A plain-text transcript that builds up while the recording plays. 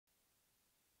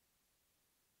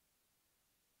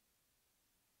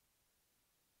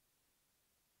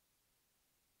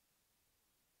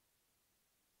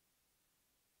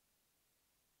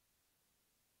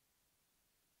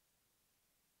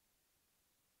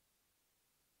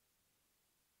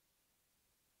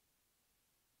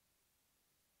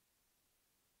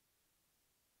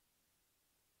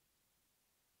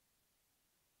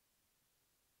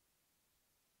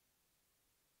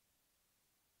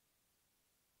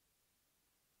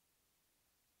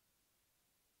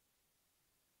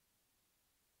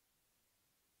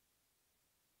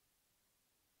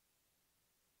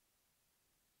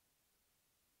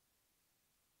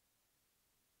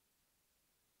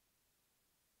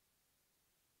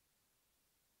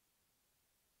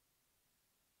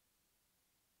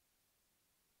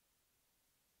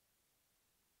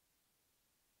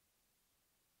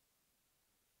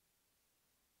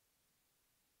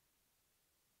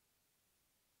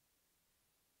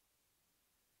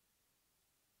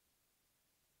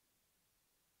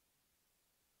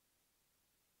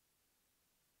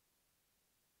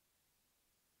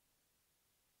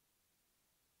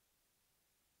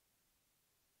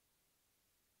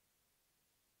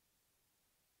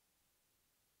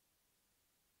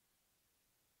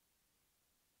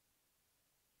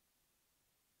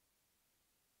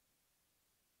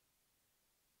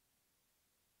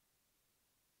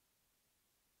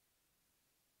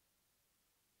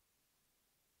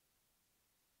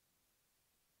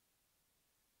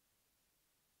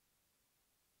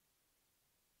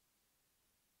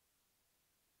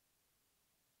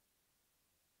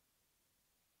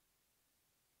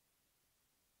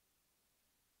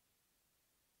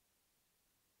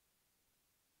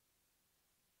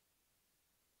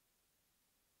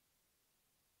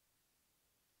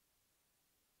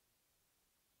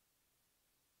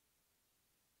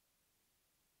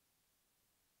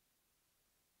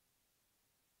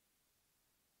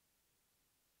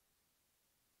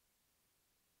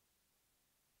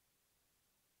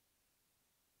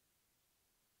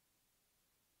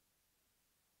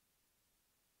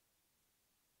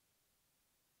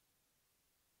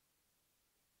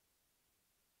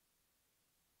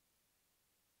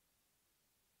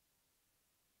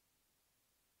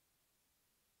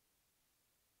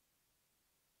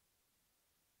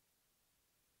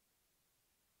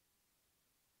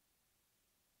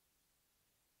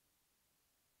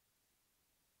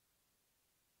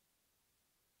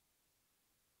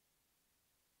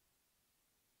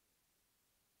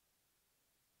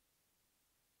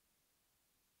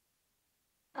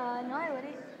No, I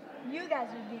wouldn't. You guys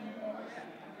would be embarrassed.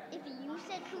 If you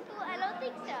said cuckoo, I don't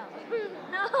think so.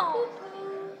 No.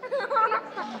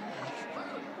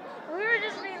 We were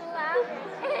just being laughing.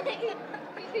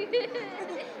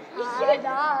 You should.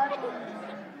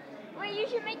 Wait, you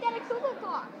should make that a cuckoo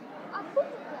clock. A cuckoo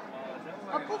clock.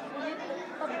 A cuckoo. It's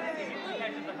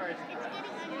getting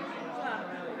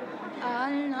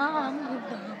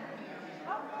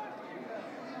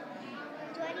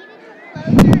Do I need it to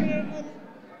closer? And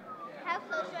how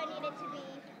close do I need it to be?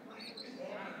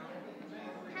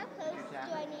 How close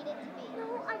do I need it to be? No,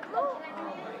 I'm close.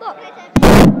 Look. Can I tap it?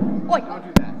 Wait. Don't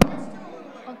do that.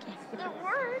 Okay. It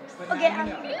works. But Okay, now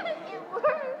you know. It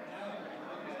works.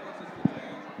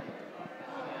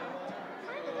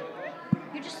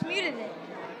 You just muted it.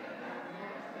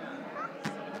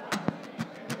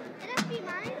 Did that be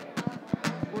mine?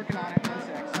 Working on it. 1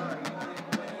 sec.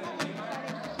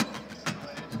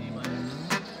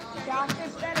 Josh,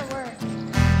 this better work.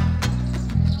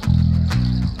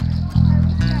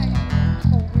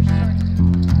 Oh, we're starting.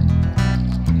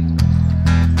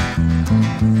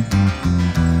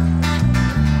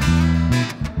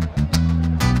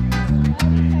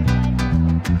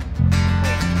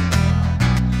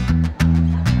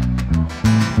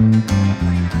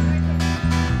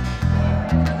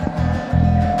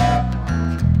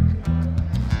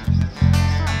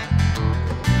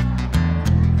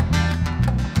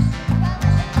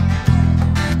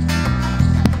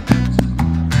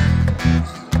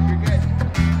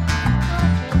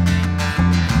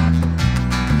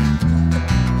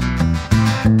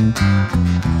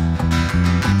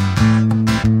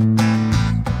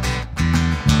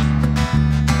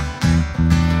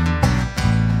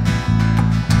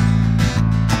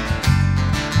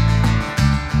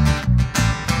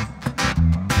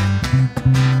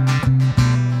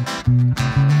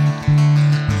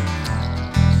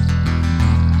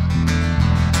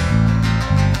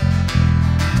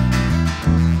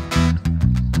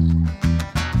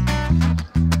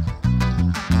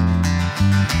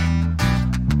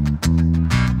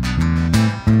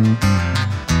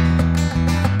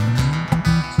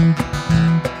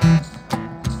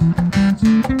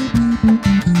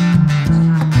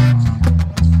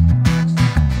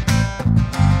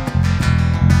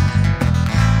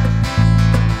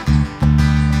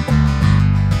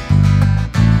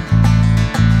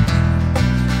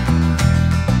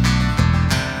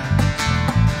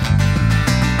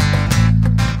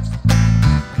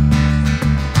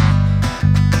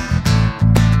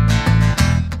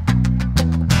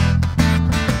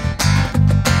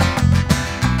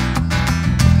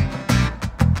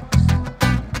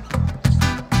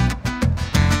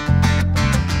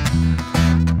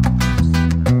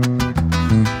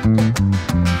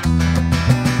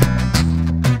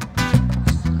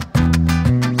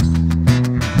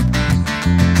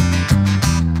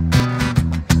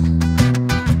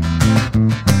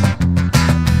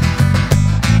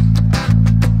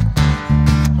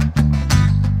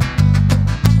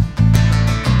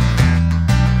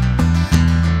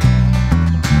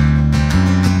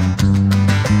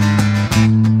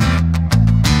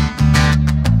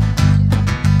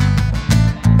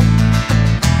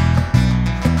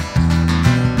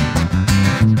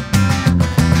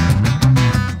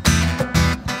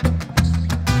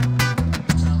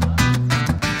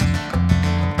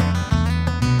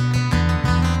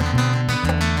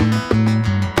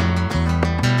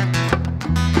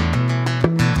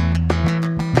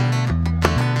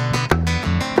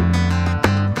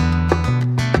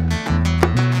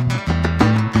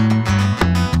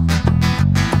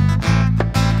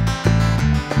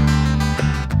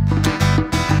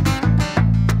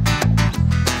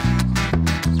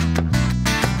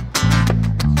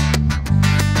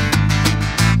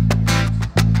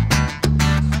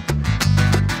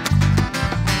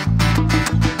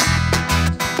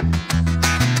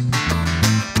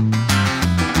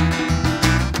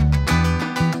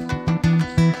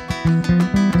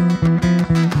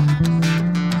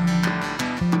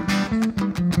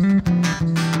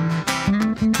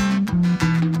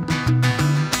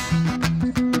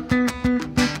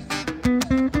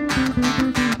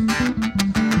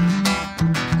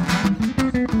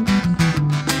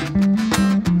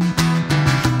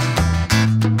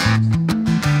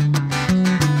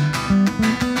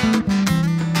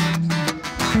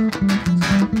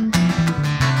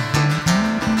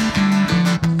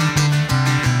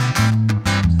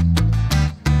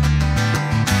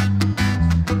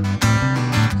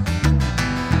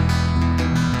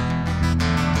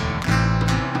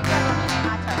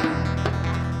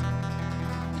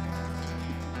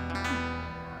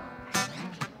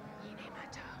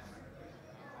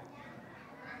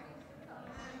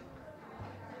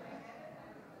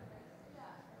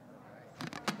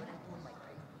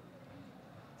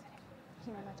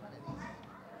 Team MIT. All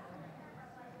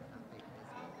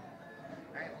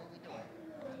right, what are we doing?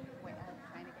 Wait, I'm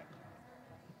trying to get.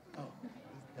 Oh, he's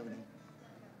doing it.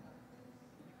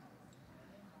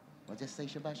 Well, just say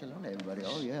Shabbat Shalom to everybody.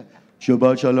 Oh, yeah.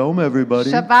 Shabbat Shalom,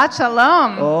 everybody. Shabbat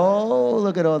Shalom. Oh,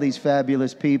 look at all these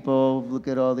fabulous people. Look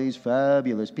at all these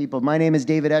fabulous people. My name is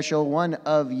David Eshel, one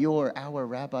of our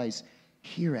rabbis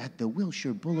here at the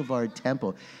Wilshire Boulevard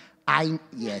Temple.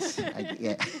 Yeah.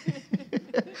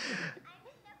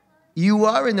 You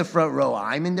are in the front row.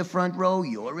 I'm in the front row.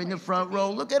 You're in the front row.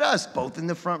 Look at us, both in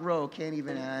the front row. Can't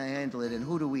even handle it. And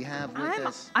who do we have with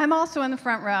us? I'm also in the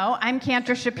front row. I'm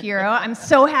Cantor Shapiro. I'm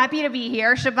so happy to be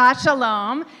here. Shabbat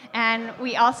Shalom. And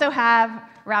we also have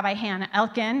Rabbi Hannah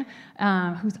Elkin,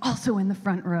 who's also in the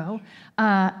front row.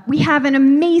 We have an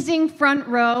amazing front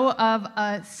row of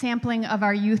a sampling of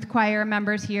our youth choir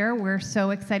members here. We're so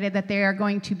excited that they are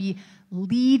going to be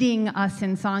leading us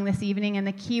in song this evening, and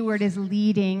the key word is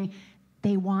leading.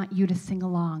 They want you to sing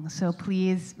along, so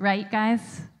please, right,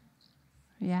 guys?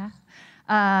 Yeah?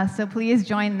 So please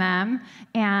join them.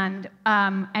 And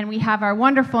we have our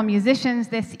wonderful musicians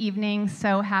this evening.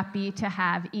 So happy to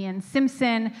have Ian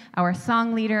Simpson, our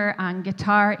song leader, on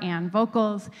guitar and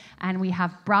vocals. And we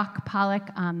have Brock Pollock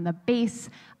on the bass,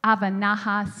 Ava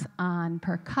Nahas on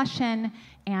percussion,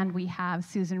 and we have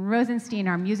Susan Rosenstein,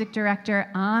 our music director,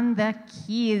 on the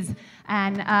keys.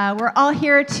 And we're all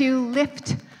here to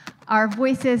lift our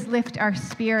voices, lift our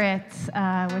spirits,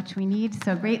 which we need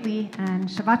so greatly. And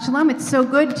Shabbat Shalom, it's so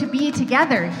good to be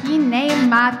together. Hinei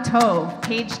ma tov,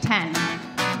 page 10.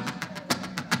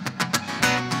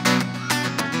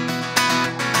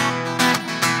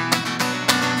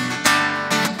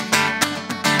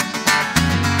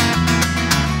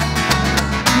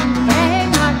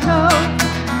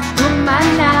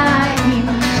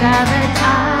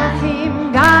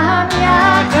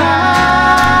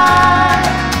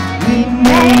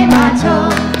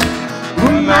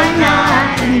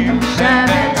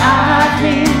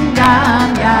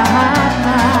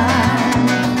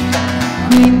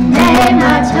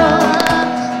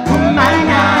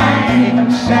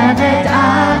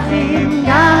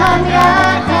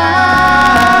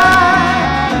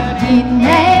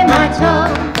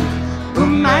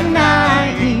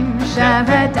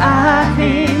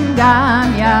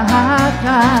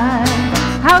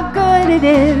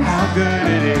 How good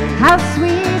it is, how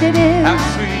sweet it is,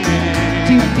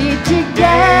 to be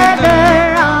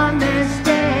together on this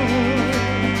day.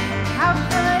 How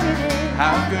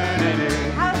good it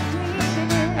is, how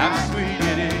sweet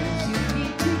it is, to be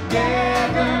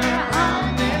together on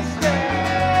this day.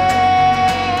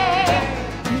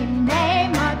 Hinei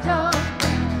ma tov,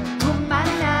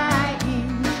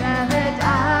 u'manayim shevet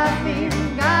achim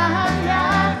gam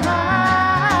yachad.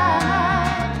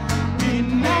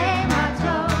 Hinei ma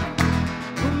tov,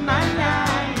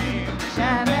 u'manayim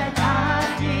shevet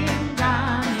achim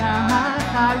gam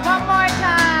yachad. One more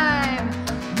time.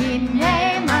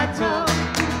 Hinei ma tov,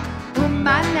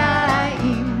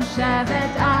 u'manayim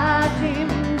shevet achim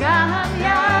gam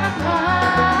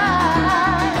yachad.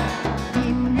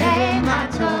 Hinei ma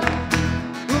tov,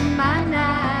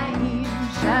 u'manayim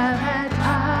shevet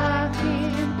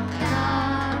achim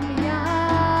gam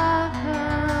yachad.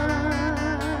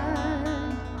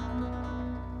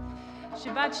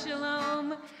 Shabbat Shalom.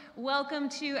 Welcome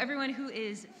to everyone who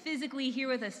is physically here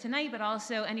with us tonight, but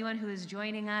also anyone who is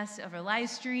joining us over live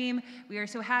stream. We are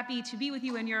so happy to be with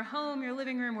you in your home, your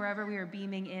living room, wherever we are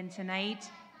beaming in tonight.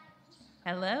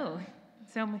 Hello.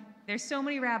 There's so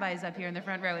many rabbis up here in the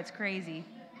front row. It's crazy.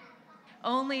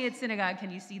 Only at synagogue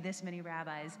can you see this many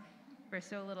rabbis for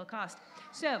so little cost.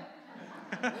 So,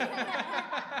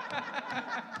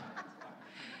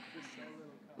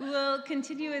 we'll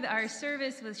continue with our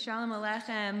service with Shalom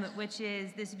Aleichem, which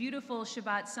is this beautiful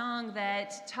Shabbat song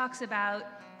that talks about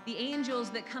the angels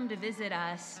that come to visit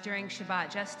us during Shabbat.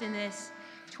 Just in this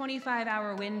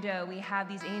 25-hour window, we have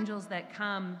these angels that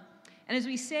come. And as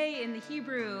we say in the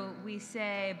Hebrew, we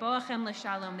say, Boachem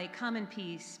l'shalom, they come in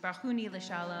peace. Barchuni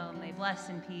l'shalom, they bless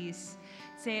in peace.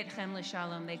 Se'etchem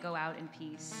l'shalom, they go out in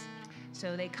peace.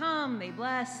 So they come, they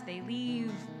bless, they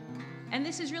leave. And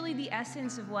this is really the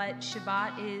essence of what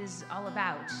Shabbat is all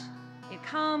about. It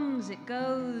comes, it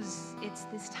goes, it's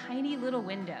this tiny little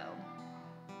window.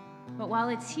 But while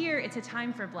it's here, it's a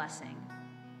time for blessing.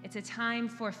 It's a time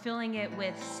for filling it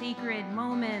with sacred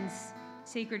moments,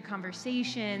 sacred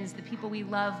conversations, the people we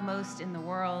love most in the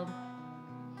world.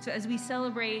 So as we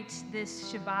celebrate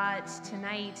this Shabbat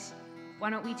tonight, why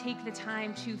don't we take the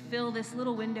time to fill this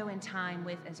little window in time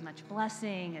with as much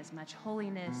blessing, as much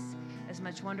holiness, as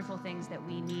much wonderful things that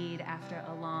we need after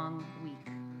a long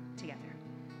week together.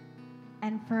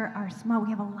 And for our we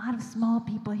have a lot of small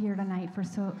people here tonight.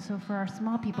 So for our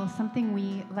small people, something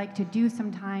we like to do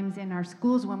sometimes in our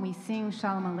schools when we sing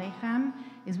Shalom Aleichem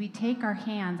is we take our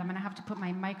hands. I'm going to have to put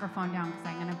my microphone down because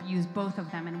I'm going to use both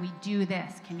of them, and we do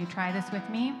this. Can you try this with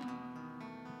me?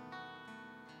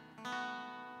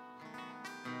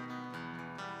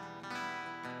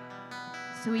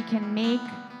 So we can make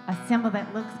a symbol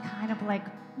that looks kind of like,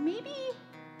 maybe,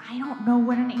 I don't know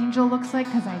what an angel looks like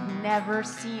because I've never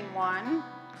seen one,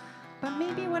 but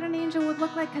maybe what an angel would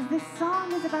look like, because this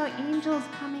song is about angels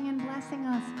coming and blessing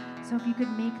us. So if you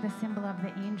could make the symbol of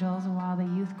the angels while the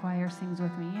youth choir sings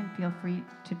with me, and feel free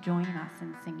to join us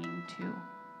in singing too.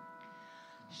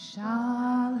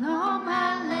 Shalom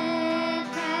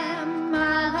Aleichem,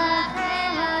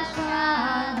 Malachei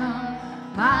HaShalom,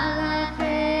 Malachei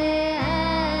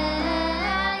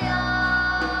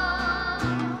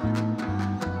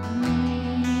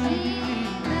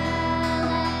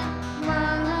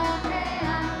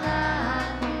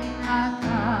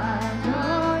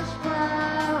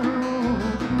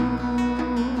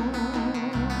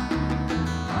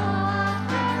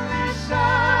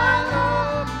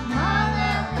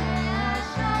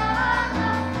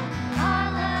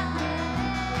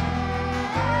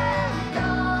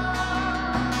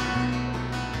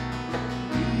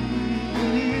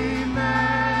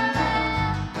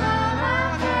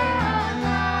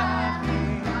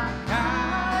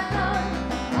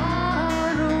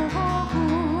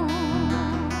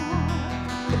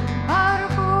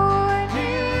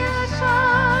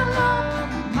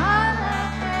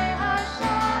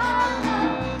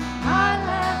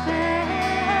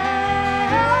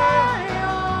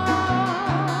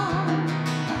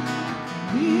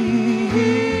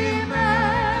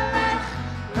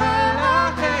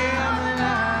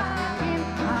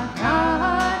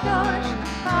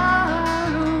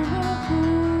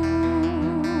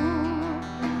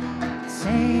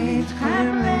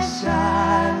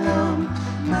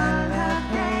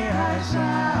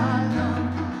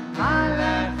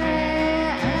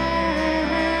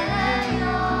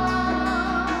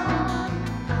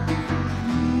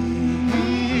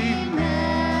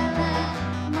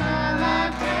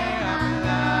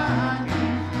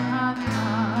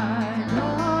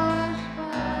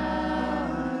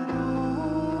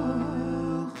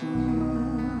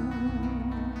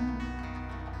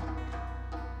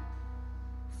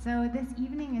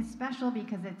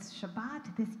because it's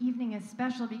Shabbat. This evening is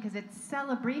special because it's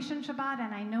Celebration Shabbat,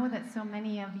 and I know that so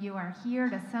many of you are here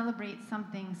to celebrate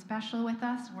something special with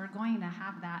us. We're going to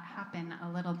have that happen a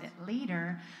little bit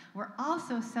later. We're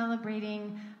also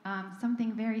celebrating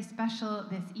something very special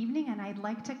this evening, and I'd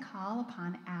like to call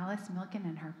upon Alice Milken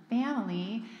and her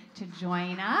family to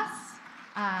join us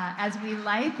as we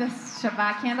light the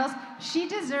Shabbat candles. She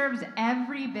deserves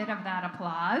every bit of that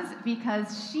applause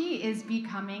because she is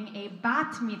becoming a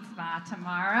bat mitzvah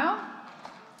tomorrow.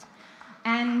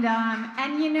 And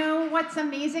you know what's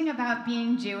amazing about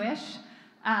being Jewish,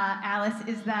 Alice,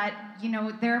 is that, you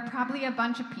know, there are probably a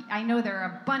bunch of I know there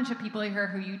are a bunch of people here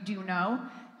who you do know.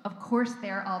 Of course,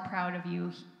 they're all proud of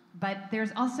you. But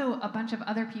there's also a bunch of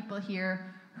other people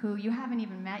here who you haven't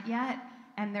even met yet,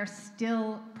 and they're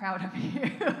still proud of you.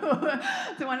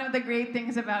 It's one of the great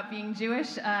things about being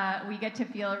Jewish. We get to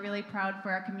feel really proud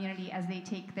for our community as they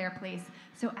take their place.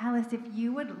 So Alice, if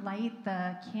you would light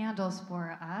the candles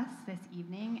for us this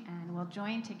evening, and we'll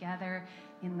join together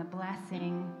in the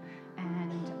blessing.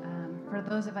 And for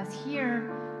those of us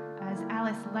here, as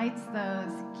Alice lights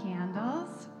those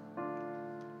candles,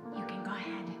 you can go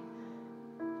ahead.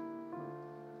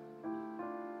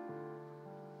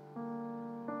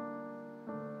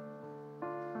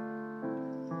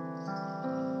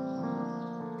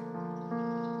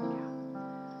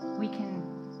 We can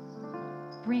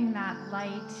bring that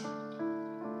light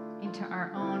into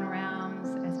our own realms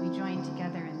as we join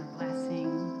together in the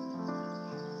blessing.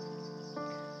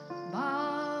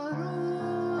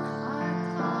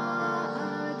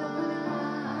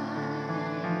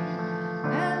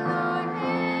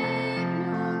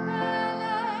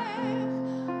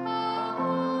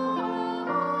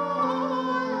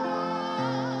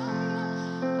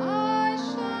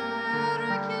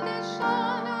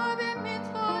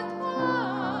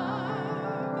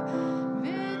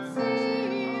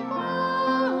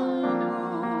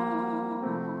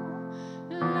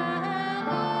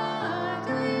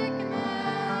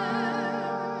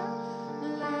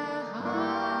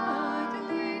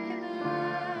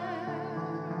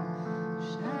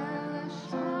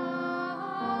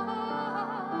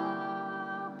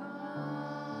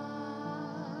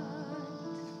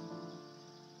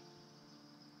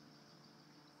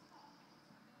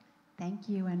 Thank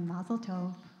you, and Mazel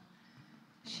Tov.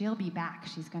 She'll be back.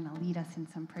 She's going to lead us in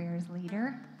some prayers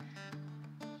later.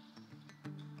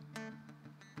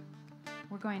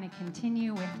 We're going to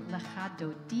continue with Lecha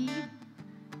Dodi,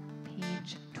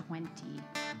 page 20.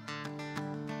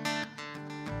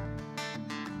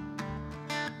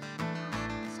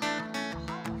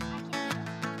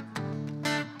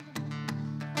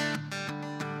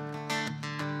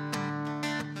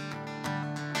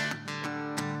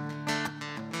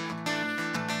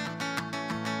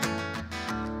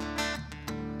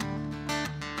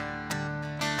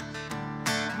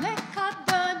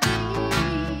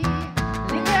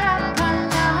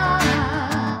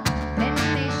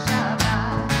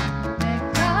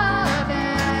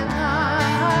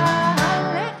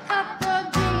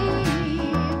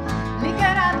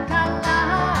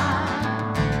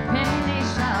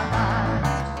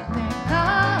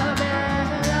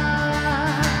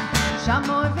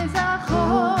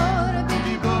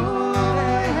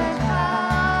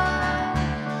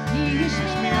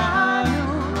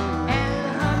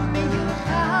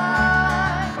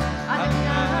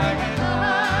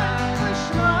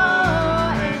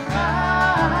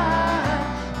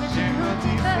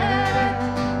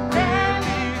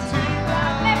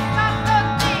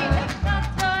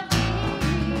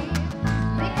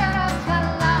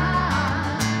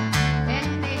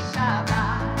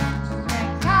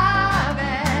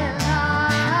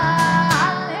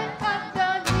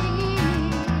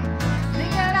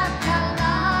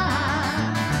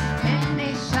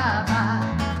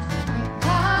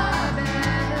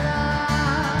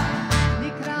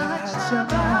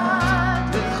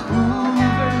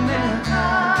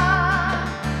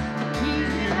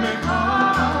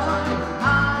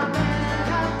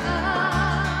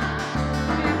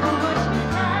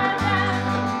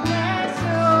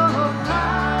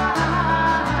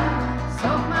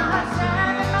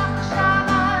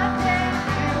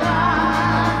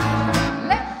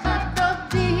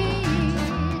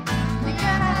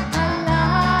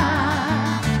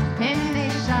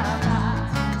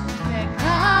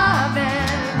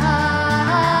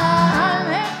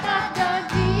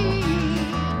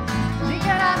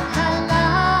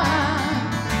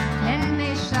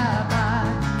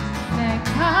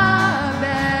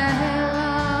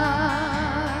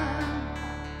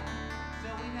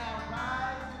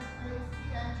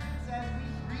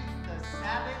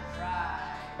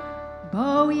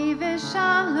 Boi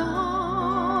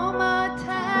v'shalom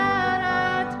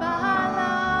ateret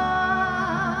b'ala,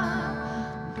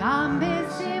 gam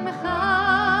b'simcha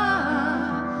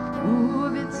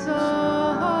u'b'tzola,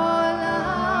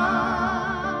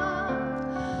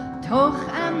 toch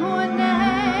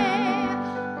emunei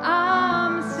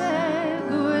am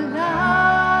segula,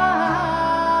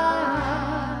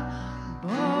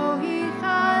 boi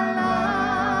chala,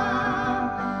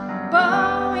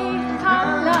 boi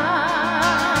chala.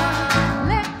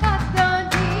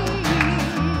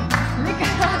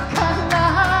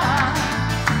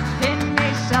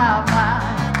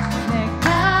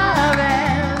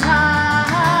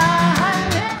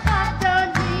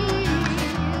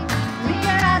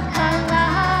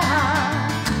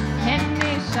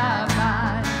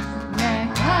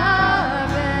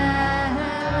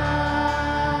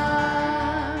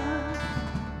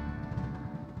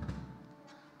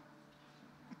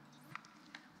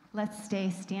 Let's stay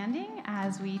standing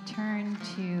as we turn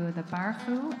to the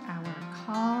Barchu, our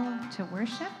call to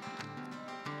worship.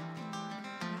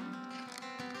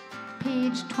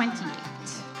 Page 28.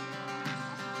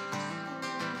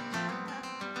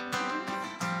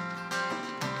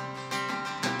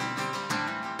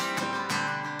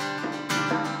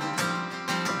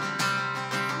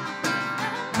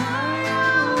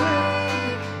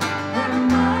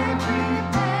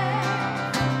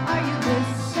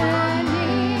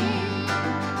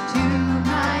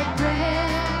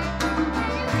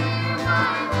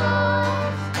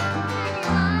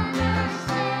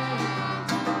 Understand,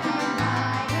 and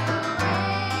I awake.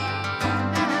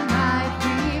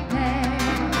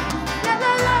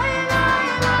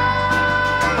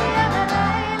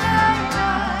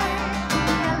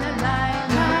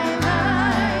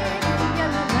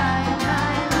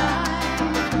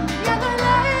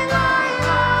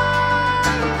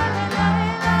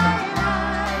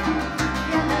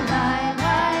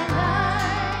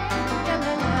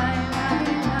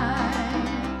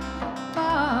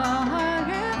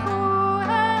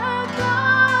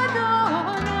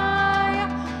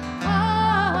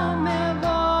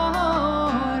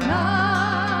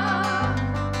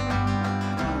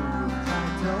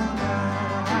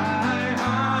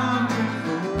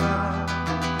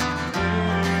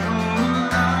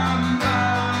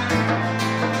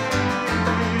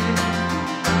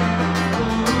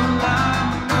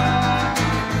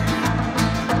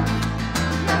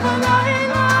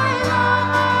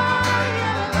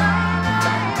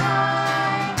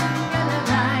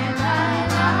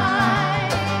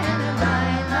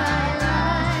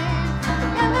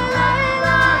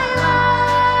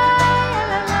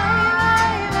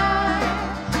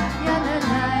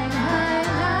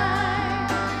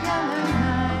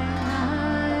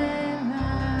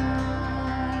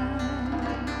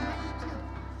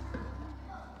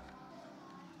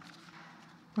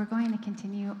 we're going to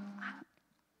continue.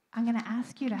 I'm going to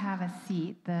ask you to have a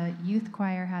seat. The youth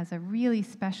choir has a really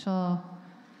special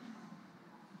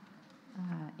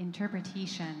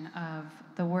interpretation of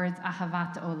the words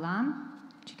Ahavat Olam,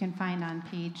 which you can find on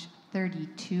page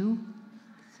 32.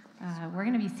 We're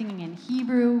going to be singing in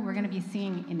Hebrew, we're going to be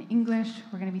singing in English,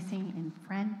 we're going to be singing in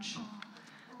French.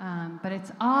 But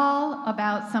it's all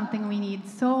about something we need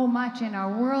so much in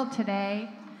our world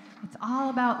today. It's all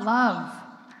about love.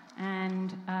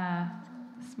 And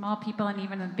small people and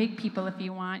even the big people, if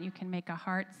you want, you can make a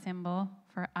heart symbol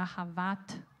for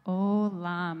Ahavat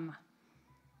Olam.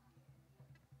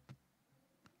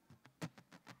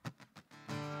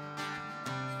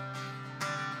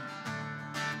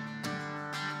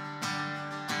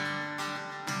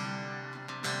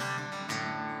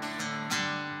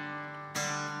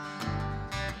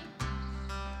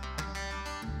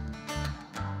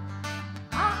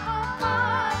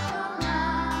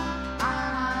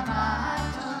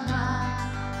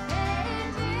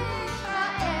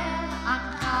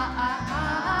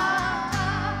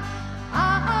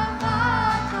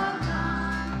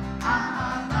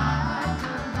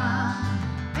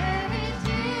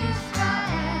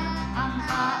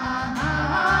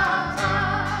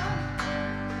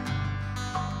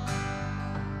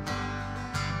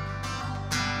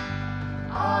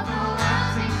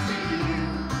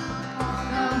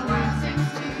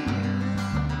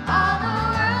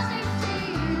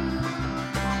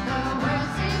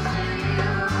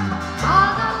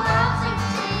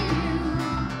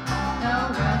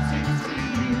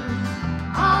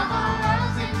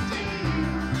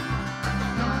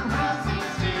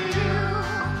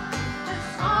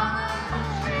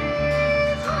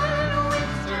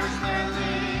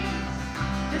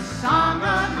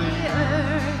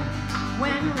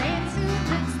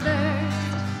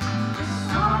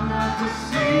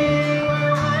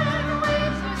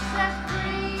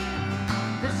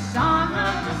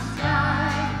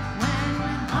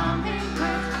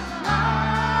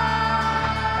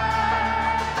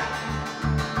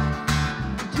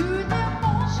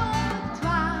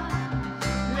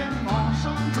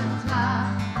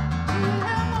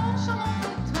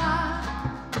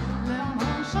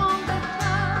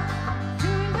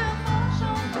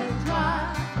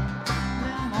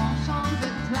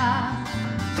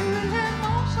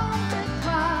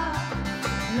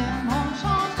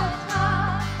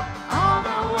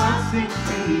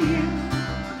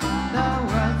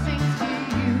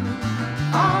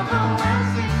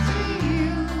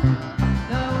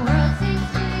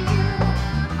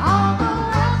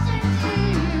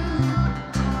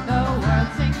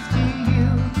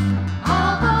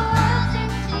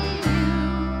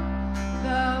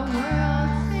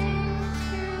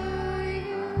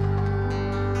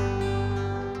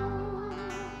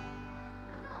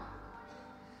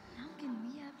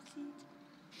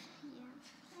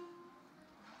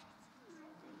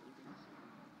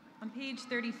 Page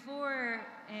 34,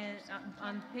 and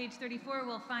on page 34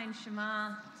 we'll find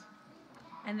Shema,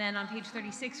 and then on page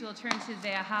 36 we'll turn to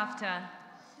Ve'ahavta.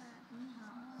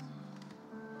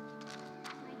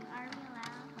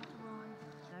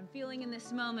 I'm feeling in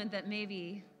this moment that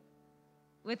maybe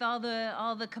with all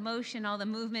the commotion, all the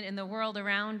movement in the world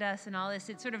around us and all this,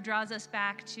 it sort of draws us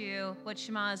back to what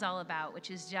Shema is all about, which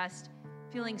is just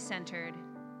feeling centered,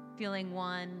 feeling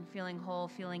one, feeling whole,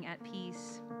 feeling at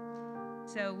peace.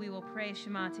 So we will pray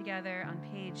Shema together on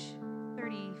page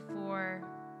 34,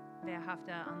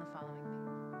 Ve'ahavta on the following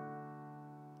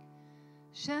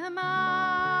page. Shema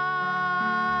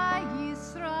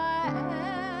Yisrael,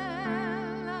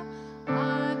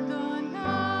 Adonai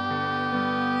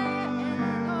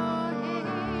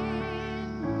Eloheinu,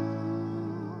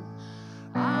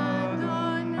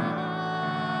 Adonai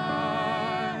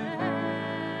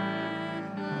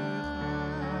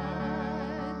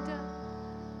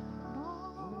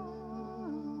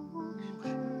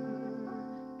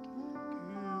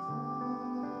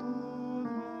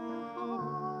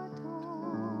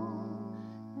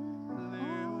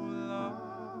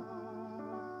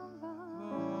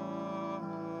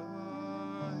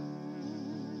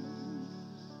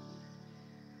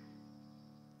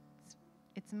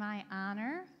It's my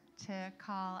honor to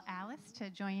call Alice to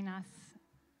join us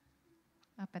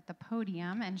up at the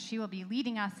podium, and she will be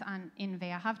leading us in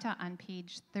Ve'ahavta on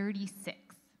page 36.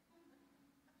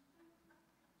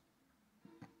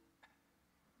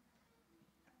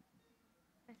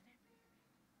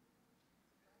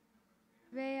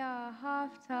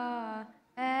 Ve'ahavta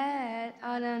et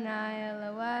Adonai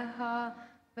Elohecha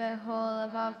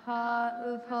b'chol levavecha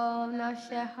u'b'chol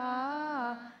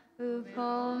nafshecha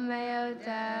u'b'chol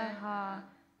me'odecha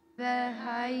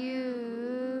ve'hayu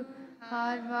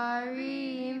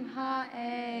Hadvarim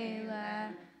ha'ele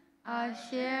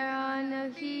asher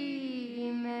anohi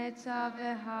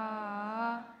mitzaveha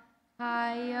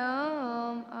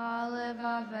hayom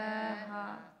alevaveha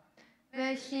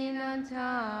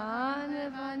veshinantan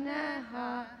levaneha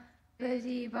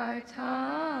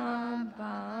v'dibartam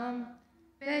bam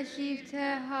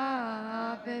v'shivteha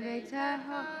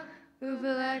beveteha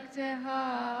uvelekteha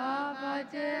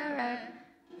baderek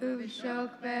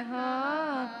uvshokbeha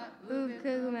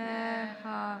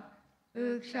uvkumeha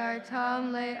ukshartam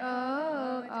leo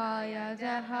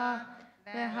ayadeha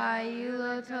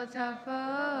v'hayulo totafo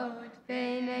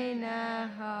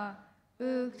beineneha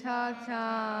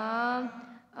uktaktam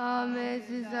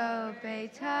amizuzo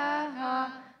beiteha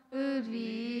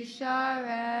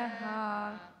udvishareha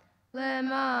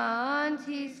leman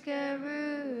tiskeru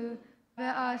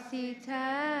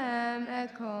ve'asitem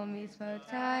ekol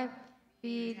mitzvotai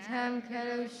Vitam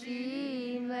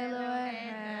kedoshim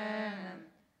lelohem.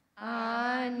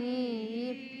 Ani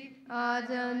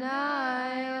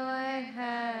Adonai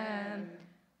Elohem.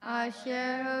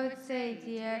 Asher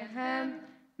hotzeiti etchem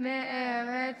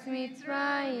me'eretz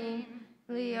Mitzrayim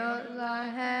liot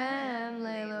lahem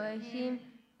lelohem.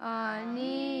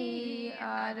 Ani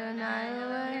Adonai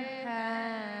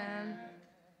Elohem.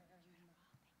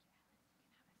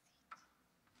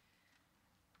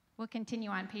 We'll continue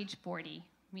on page 40,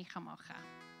 Mi Chamocha.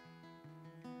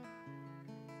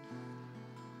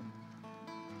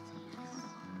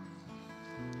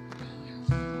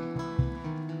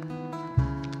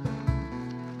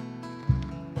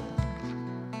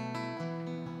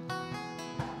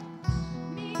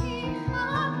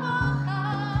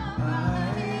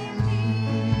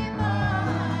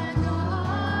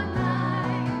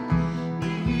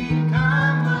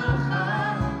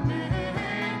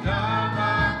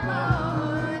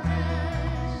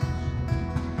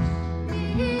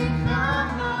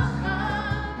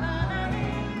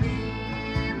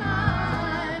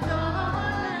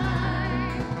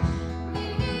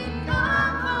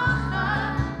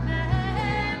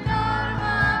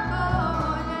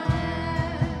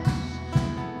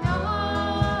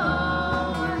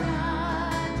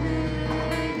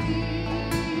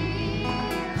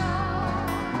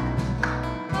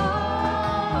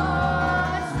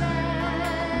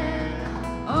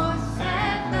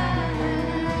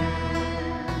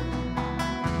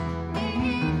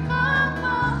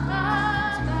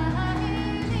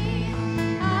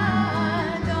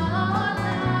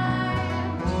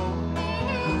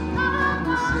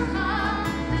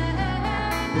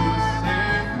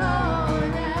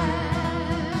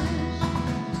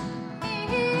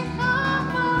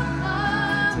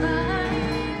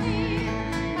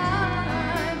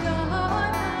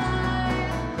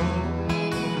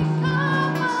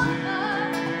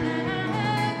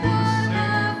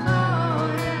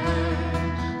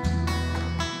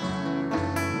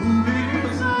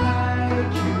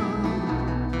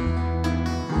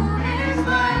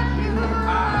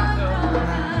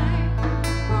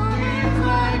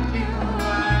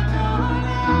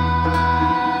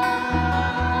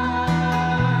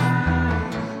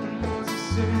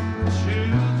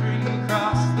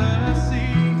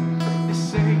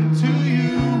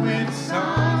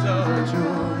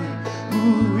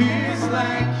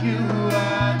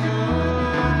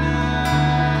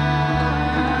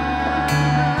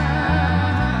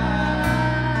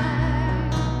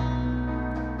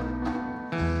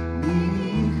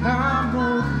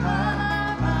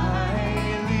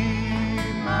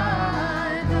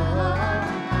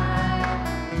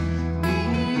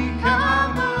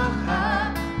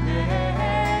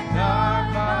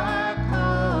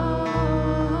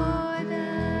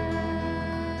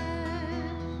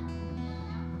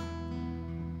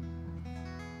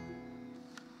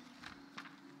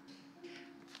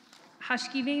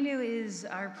 Hashkivenu is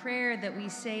our prayer that we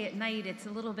say at night. It's a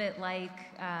little bit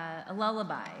like a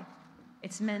lullaby.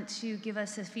 It's meant to give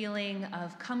us a feeling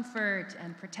of comfort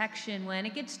and protection when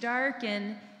it gets dark,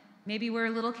 and maybe we're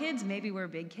little kids, maybe we're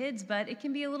big kids, but it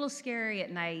can be a little scary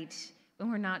at night when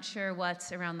we're not sure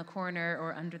what's around the corner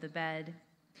or under the bed.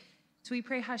 So we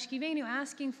pray Hashkivenu,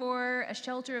 asking for a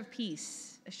shelter of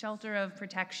peace, a shelter of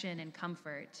protection and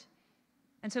comfort.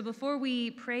 And so before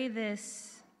we pray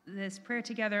this prayer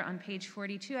together on page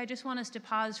 42, I just want us to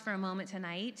pause for a moment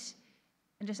tonight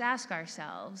and just ask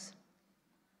ourselves.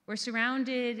 We're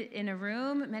surrounded in a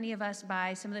room, many of us,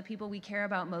 by some of the people we care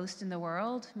about most in the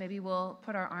world. Maybe we'll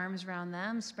put our arms around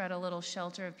them, spread a little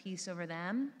shelter of peace over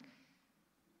them.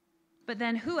 But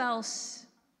then who else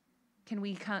can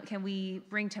we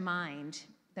bring to mind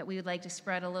that we would like to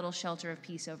spread a little shelter of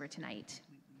peace over tonight?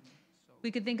 We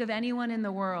could think of anyone in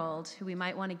the world who we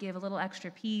might want to give a little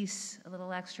extra peace, a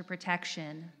little extra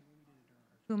protection.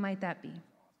 Who might that be?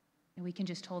 And we can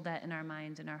just hold that in our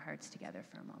minds and our hearts together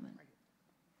for a moment.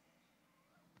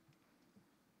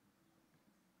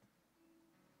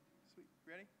 Sweet.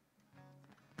 Ready?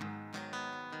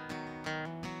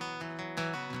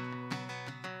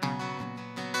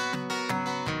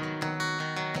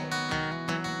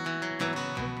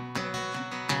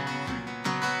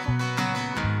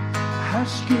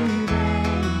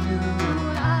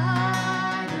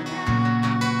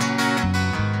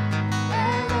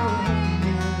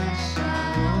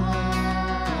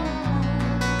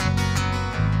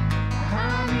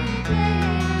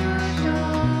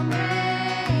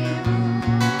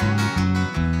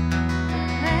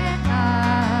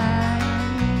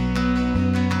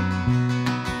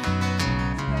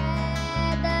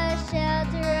 Spread the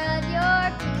shelter of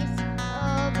your peace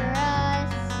over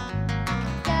us.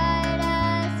 Guide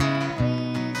us in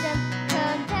wisdom,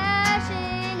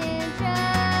 compassion, and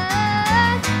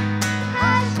trust.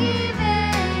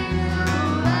 Hashkivenu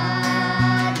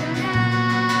Adonai,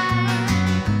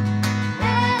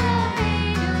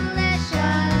 Eloheinu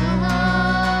leshalom.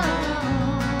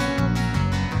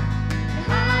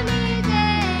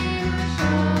 Hamidenu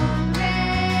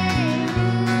shomreinu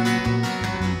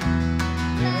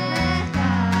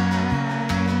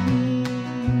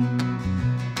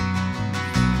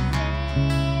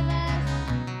Save us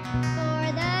for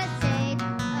the sake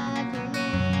of your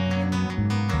name.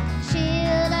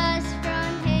 Shield us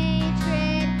from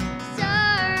hatred,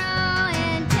 sorrow,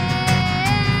 and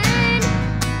pain.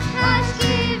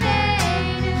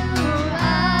 Hashkivenu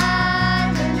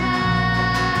Adonai,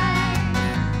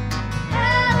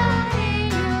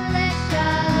 Eloheinu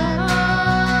leshalom.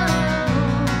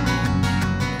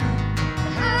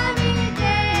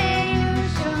 Hamidenu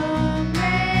shomreinu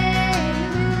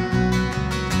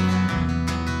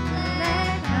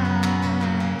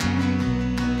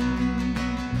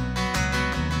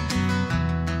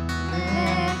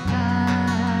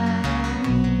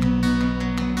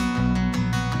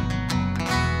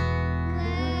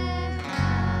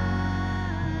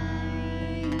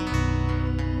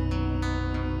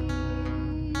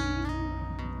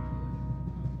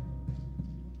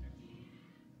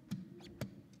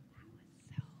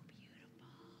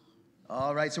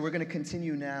All right, so we're going to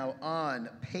continue now on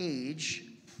page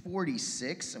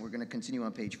 46, and we're going to continue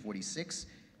on page 46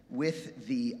 with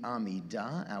the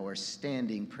Amidah, our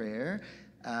standing prayer.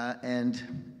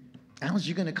 And Alice,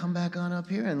 you're going to come back on up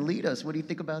here and lead us. What do you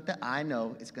think about that? I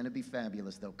know it's going to be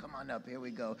fabulous, though. Come on up. Here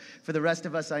we go. For the rest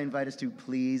of us, I invite us to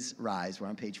please rise. We're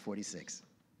on page 46.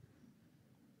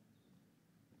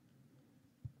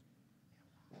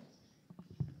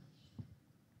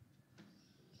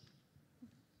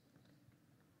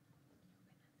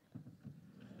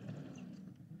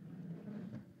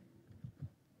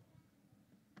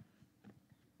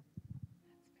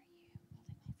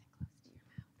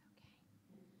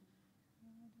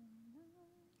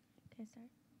 Okay, start.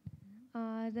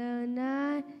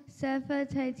 Adonai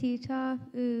sefatai titaf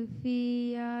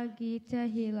ufia gita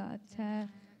hilata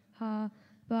ha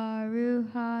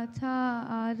baruch ata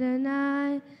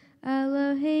Adonai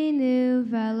Eloheinu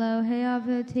ve'Elohei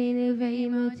avotenu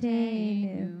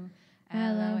ve'imotenu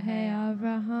Elohei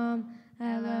Avraham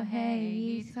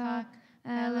Elohei Yitzchak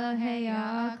Elohei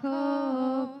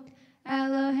Yaakov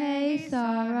Elohei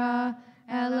Sarah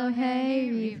Elohei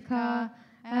Rivka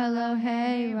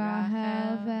Elohei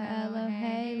Rahel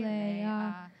ve'Elohei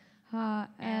Leah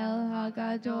Ha'el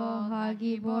Hagadol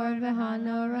Hagibor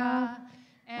ve'Hanora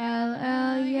El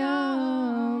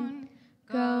Elyon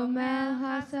Gomel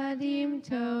Hasadim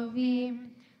Tovim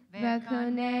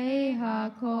Ve'konei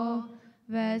Hakol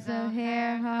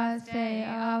Ve'zoher Hasei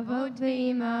Avot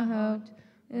ve'imahot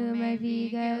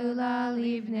Umevi Geula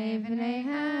Livnei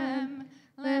V'neihem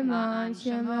Leman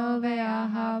Shemo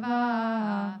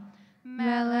ve'ahava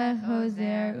Melech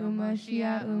Hoser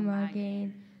Umashiach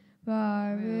Umagen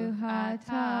Baruch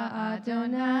Atah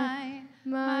Adonai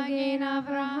Magen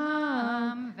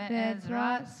Avraham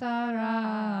Ve'ezrat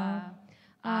Sarah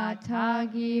Atah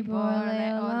Gibor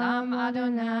Le'olam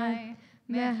Adonai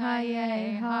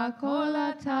Mehaye HaKol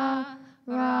Atah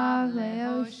Rav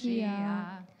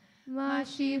Le'oshia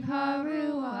Mashiv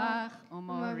HaRuach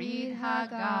Umorid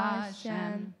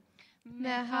HaGashem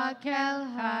Mehakel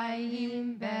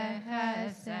Hayim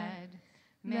Behesed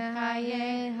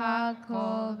Mehaye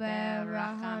HaKol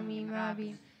Berachamim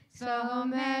Rabim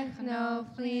Somech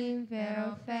Noflim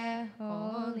Verofeh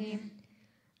Holim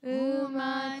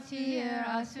Umatir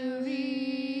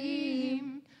Asurim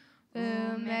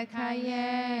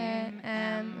Umekayem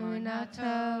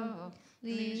Emunato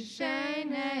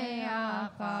Lishene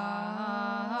afar,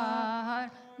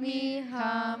 mi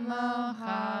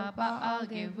hamocha ba'al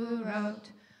gevurot,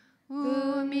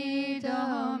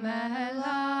 umido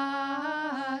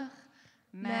melech,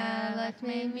 melech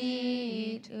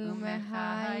memit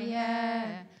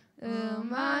umehayeh,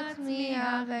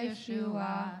 umatmiach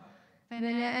Yeshua,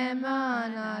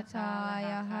 v'ne'eman ata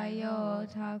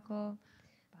yahayot hakol.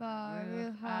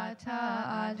 Baruch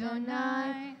atah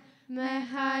Adonai,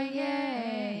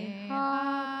 mehayeh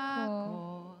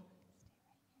hakol.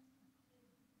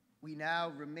 We now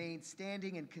remain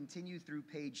standing and continue through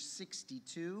page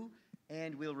 62,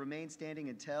 and we'll remain standing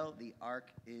until the ark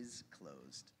is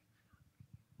closed.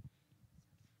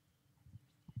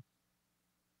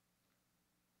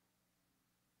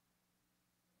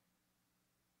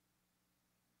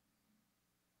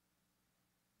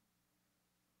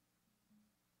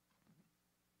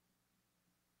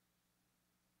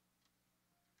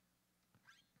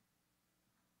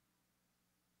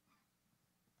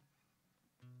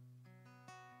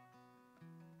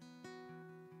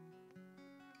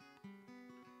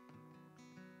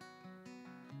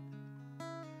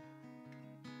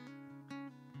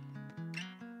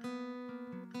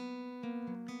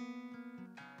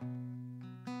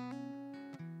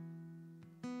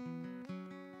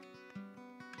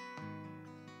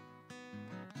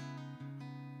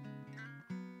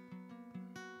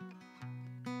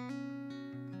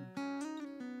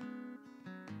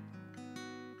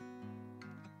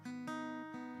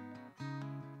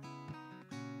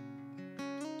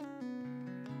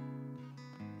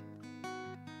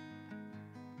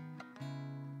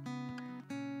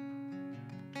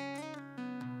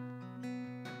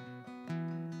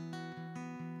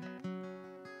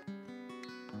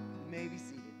 You may be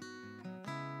seated.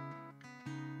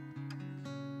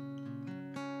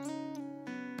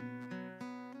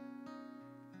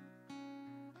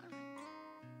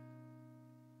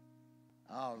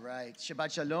 All right.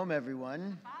 Shabbat Shalom,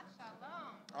 everyone. Shabbat Shalom.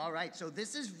 All right, so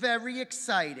this is very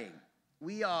exciting.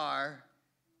 We are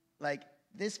like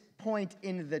this point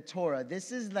in the Torah.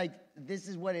 This is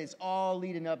what it's all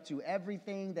leading up to.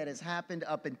 Everything that has happened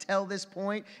up until this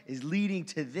point is leading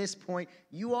to this point.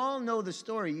 You all know the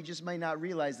story. You just might not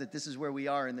realize that this is where we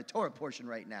are in the Torah portion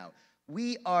right now.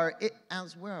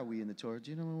 Alice, where are we in the Torah?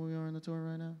 Do you know where we are in the Torah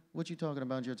right now? What you talking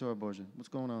about in your Torah portion? What's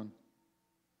going on?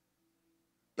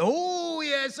 Oh,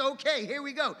 yes, okay, here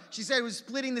we go. She said it was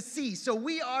splitting the sea. So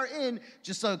we are in,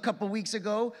 just a couple weeks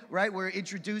ago, right, we are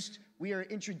introduced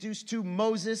to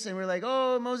Moses, and we're like,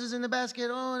 oh, Moses in the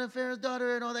basket, oh, and a Pharaoh's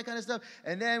daughter, and all that kind of stuff.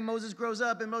 And then Moses grows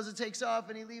up, and Moses takes off,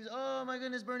 and he leaves, oh, my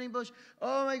goodness, burning bush.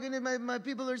 Oh, my goodness, my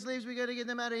people are slaves. We got to get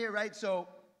them out of here, right? So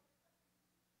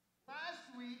last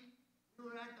week, we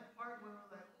were at the part where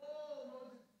we're like, oh,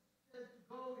 Moses says to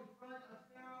go in front of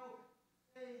Pharaoh,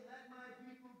 say, let my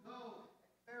people go.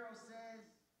 Pharaoh says,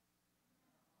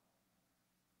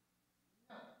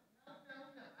 no, I'll just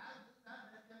not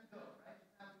let them go, right?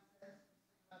 That's how he says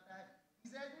about that.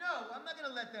 He said, no, I'm not going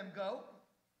to let them go.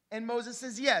 And Moses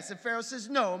says yes, and Pharaoh says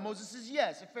no, and Moses says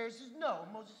yes, and Pharaoh says no,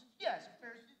 and Moses says yes, and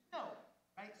Pharaoh says no,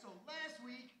 right? So last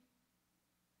week,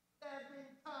 7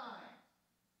 times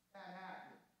that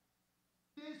happened.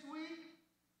 This week,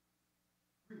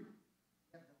 3. We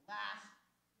have the last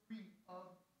 3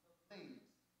 of the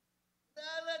plagues.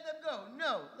 Let them go.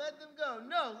 No, let them go.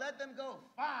 No, let them go.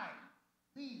 Fine.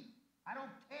 Leave. I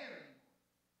don't care anymore.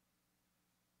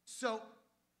 So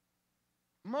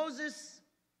Moses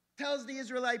tells the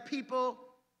Israelite people,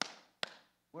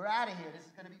 we're out of here. This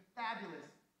is going to be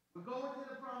fabulous. We're going to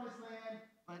the promised land,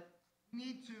 but we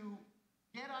need to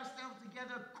get ourselves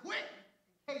together quick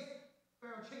in case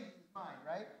Pharaoh changes his mind,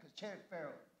 right? Because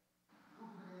Pharaoh is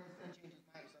going to change his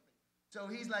mind or something. So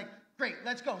he's like, great,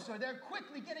 let's go. So they're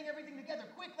quickly getting everything together.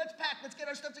 Quick, let's pack. Let's get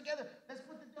our stuff together. Let's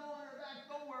put the dough on our back.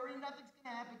 Don't worry, nothing's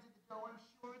going to happen to the dough. I'm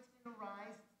sure it's going to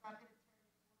rise. It's not going to turn into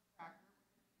a cracker.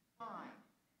 It's fine.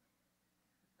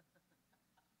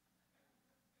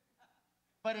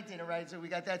 But it did, all right? So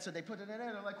we got that. So they put it in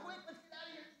there. They're like, quick, let's get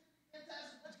out of here. This is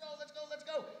fantastic. Let's go, let's go, let's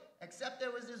go. Except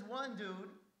there was this one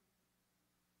dude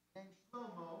named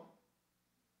Shlomo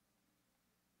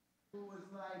who was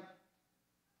like,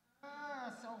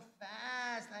 so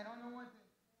fast. I don't know what to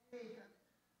say.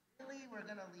 Really, we're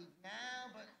going to leave now,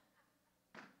 but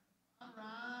all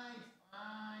right,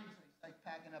 fine. So he's like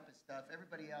packing up his stuff.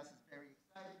 Everybody else is very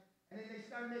excited. And then they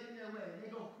start making their way. They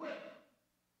go quick,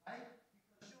 right?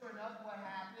 Because sure enough, what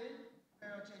happened?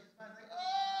 Pharaoh changed his mind. He's like,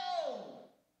 oh!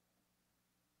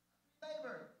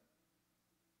 Labor.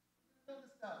 Build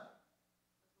the stuff.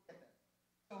 Let's go get that.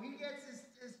 So he gets his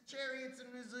chariots and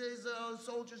his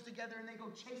soldiers together, and they go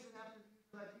chasing after the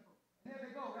Israelite people. And there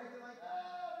they go, right? They're like,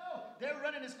 oh, no. They're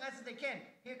running as fast as they can.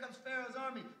 Here comes Pharaoh's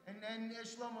army. And then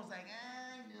Shlomo's like,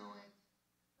 I knew it.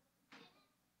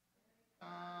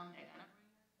 They're going to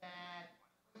bring us back.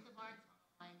 What's the bar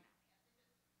time?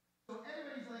 So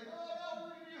everybody's like, oh, no,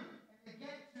 what are we going to do? And they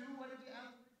get to, what did you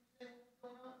say was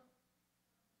going on?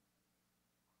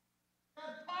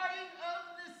 The parting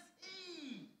of the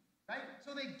sea. Right?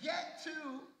 So they get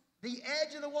to the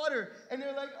edge of the water. And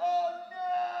they're like, oh,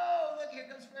 no. Look, here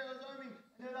comes Pharaoh's army.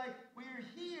 And they're like, we're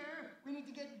here. We need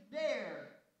to get there.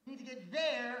 We need to get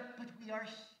there, but we are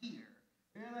here.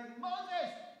 And they're like, Moses,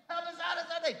 help us out of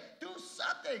something. Do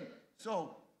something.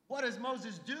 So what does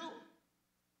Moses do?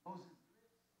 Moses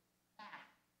lifts back,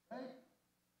 right?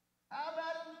 How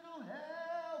about a little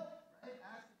help? Right?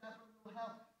 Ask God for a little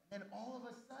help. And then all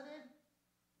of a sudden,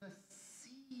 the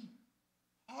sea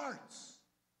parts.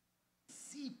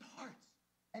 Sea parts.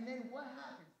 And then what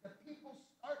happens? The people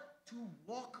start to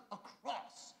walk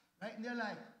across, right? And they're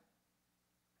like,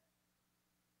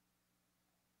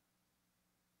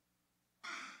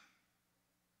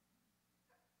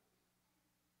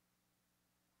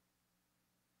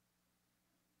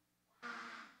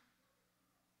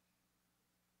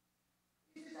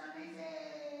 this is amazing.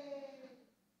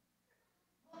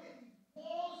 Look at these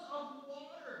walls of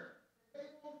water. They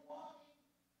were walking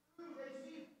through. They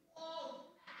see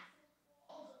walls, massive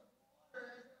walls of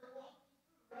water as they're walking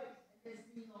through, right? And they're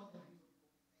seeing all the beautiful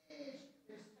fish.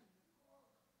 They're seeing all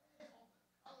the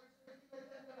colors, everything like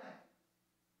that. They're like,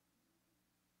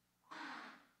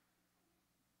 wow.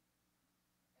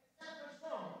 Except for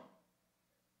Shlomo,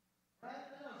 right?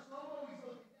 No, Shlomo is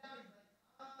looking down. He's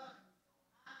like, ah,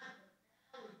 I'm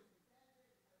so hot. But now it's walking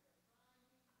through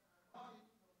the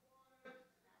water. Now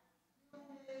it's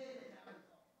humid. And now it's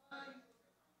all muddy.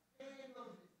 Look at my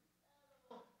sandals.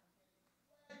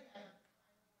 This is terrible. I'm getting sweaty. I have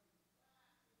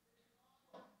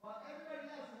Well, everybody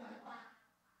else is like, wow,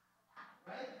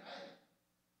 right? Right?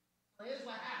 So here's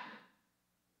what happened.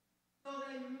 So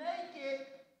they make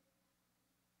it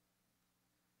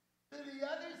to the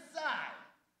other side,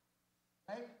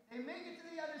 right? They make it to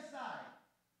the other side.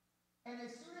 And as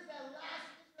soon as that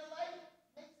last Israelite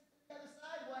makes it to the other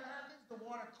side, what happens? The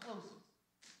water closes,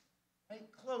 right?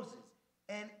 Closes.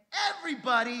 And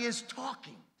everybody is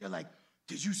talking. They're like,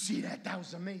 did you see that? That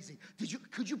was amazing.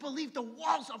 Could you believe the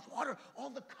walls of water, all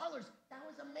the colors? That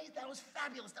was amazing. That was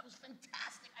fabulous. That was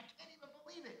fantastic. I can't even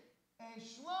believe it. And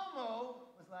Shlomo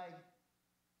was like,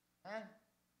 huh?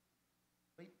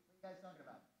 What are you guys talking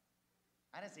about?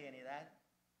 I didn't see any of that.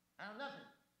 I don't know nothing.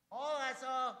 All I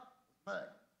saw was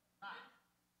mud. I'm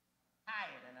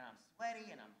tired and I'm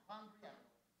sweaty and I'm hungry.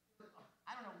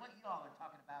 I don't know what y'all are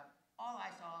talking about. All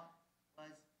I saw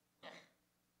was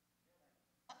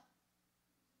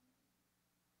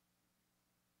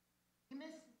he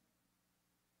missed it.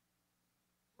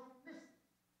 Shlomo missed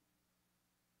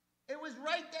it. It was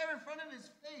right there in front of his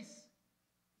face.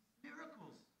 These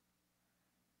miracles.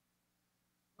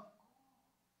 The awe,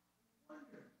 the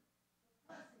wonder, the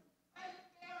blessing, right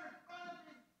there in front of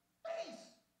his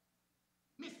face.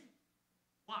 Missed it.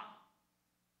 Why?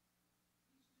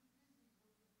 He's too busy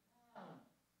looking down,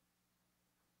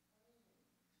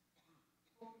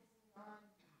 focusing on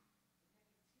the negativity.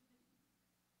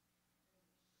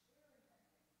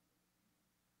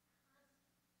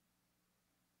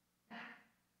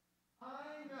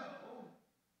 I know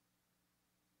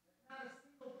that not a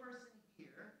single person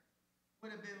here would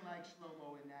have been like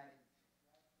Shlomo in that instance.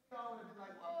 Right? We all would have been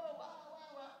like, whoa, wow, wow,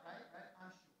 wow, right? Right?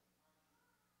 I'm sure.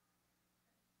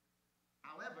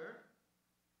 However,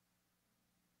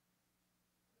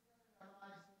 in our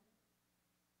lives,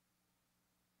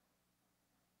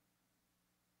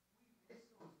 we miss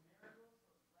those miracles,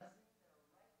 those blessings that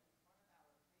are right in front of our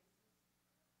faces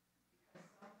because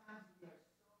sometimes we are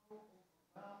so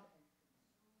overwhelmed and consumed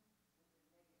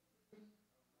with the negativity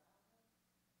around us.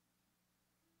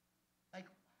 Like,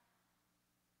 wow,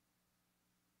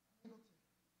 I'm able to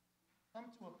come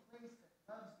to a place that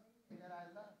loves me and that I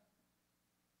love.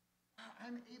 Wow,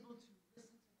 I'm able to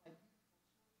listen to my beautiful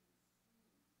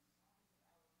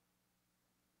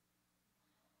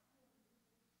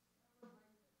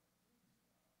children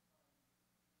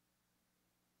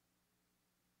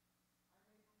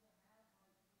sing songs of our celebrate the fruits of love. I'm able to have my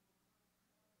beautiful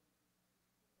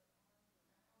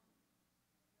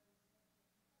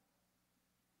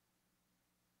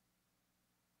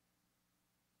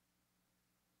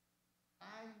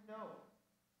I know that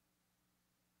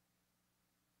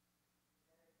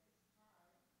at this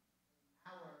time,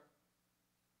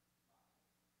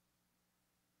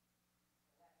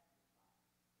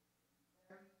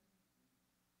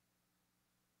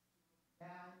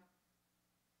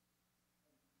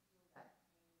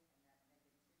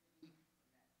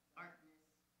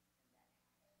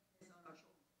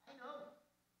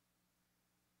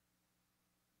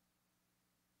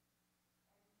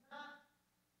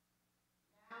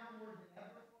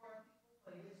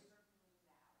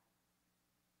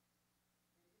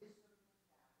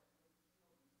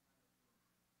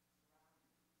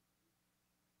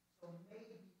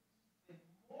 maybe even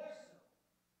more so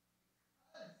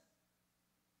because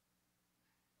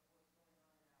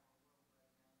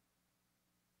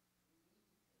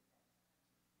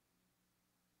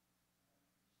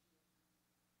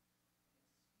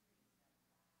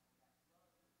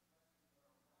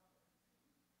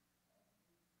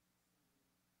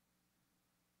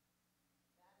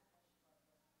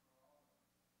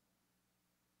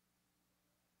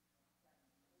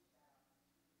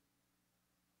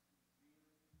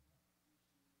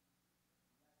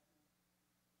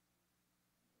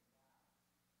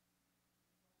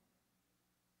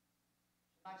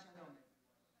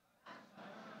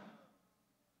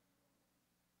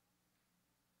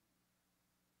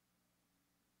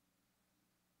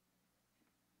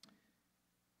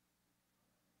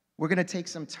we're going to take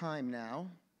some time now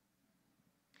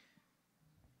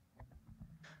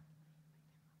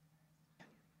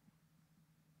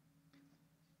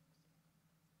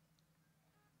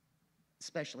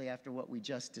especially after what we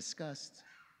just discussed,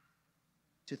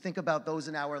 to think about those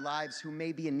in our lives who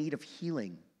may be in need of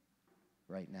healing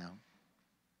right now,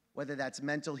 whether that's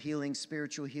mental healing,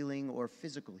 spiritual healing, or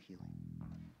physical healing.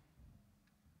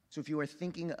 So if you are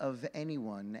thinking of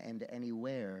anyone and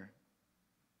anywhere,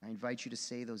 I invite you to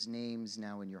say those names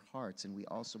now in your hearts, and we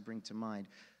also bring to mind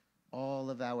all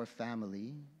of our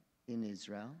family in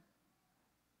Israel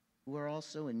who are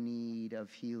also in need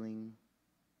of healing.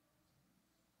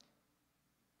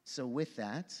 So with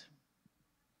that,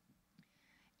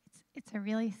 It's a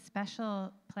really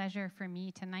special pleasure for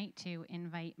me tonight to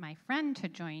invite my friend to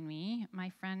join me. My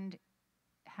friend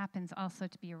happens also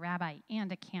to be a rabbi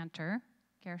and a cantor,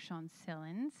 Gershon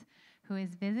Sillins, who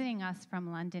is visiting us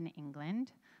from London,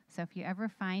 England. So if you ever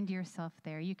find yourself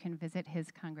there, you can visit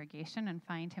his congregation and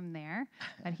find him there.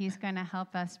 But he's going to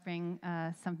help us bring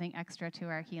something extra to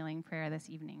our healing prayer this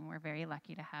evening. We're very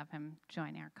lucky to have him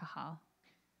join our kahal.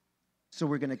 so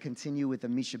we're going to continue with the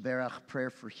Mishaberach prayer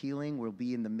for healing. We'll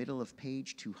be in the middle of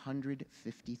page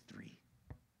 253.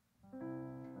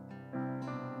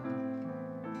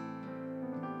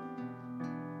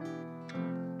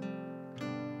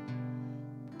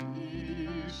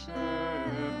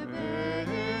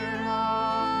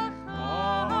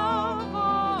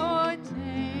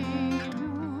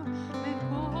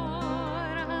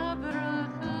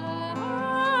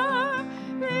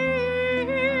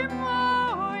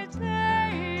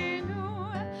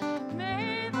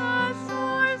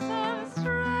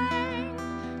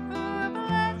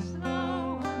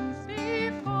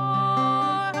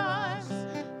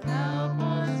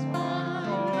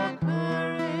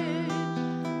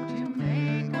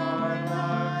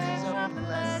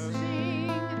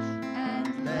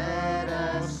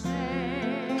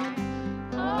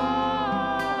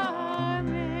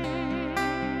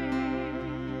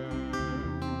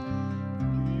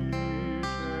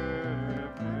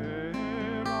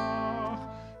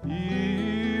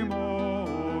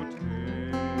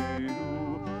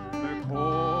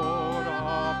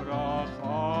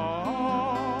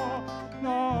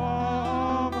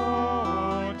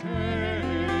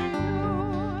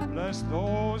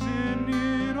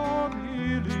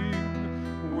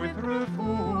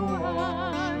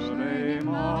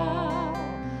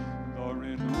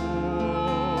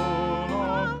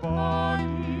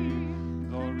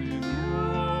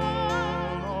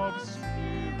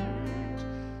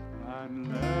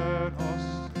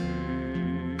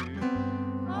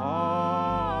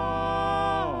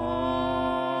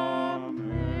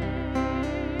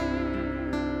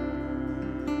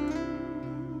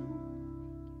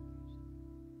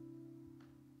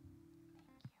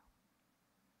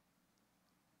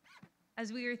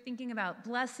 As we are thinking about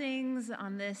blessings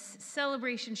on this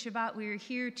Celebration Shabbat, we are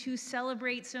here to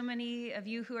celebrate so many of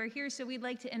you who are here, so we'd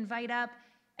like to invite up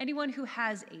anyone who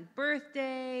has a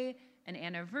birthday, an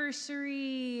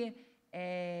anniversary,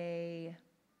 anything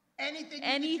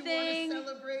That you want to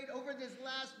celebrate over this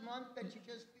last month that you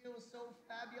just feel so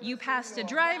fabulous. You passed a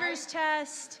driver's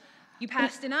test, you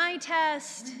passed an eye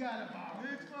test. We got a bar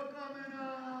mitzvah coming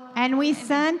up. And we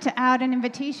sent out an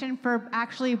invitation for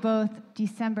actually both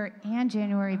December and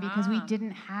January because we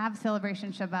didn't have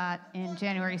Celebration Shabbat in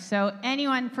January. So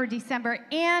anyone for December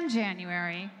and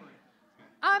January,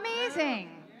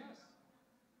 amazing.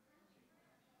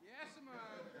 Yes, man.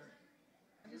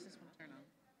 When does this one turn on?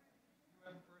 You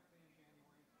have a birthday in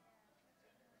January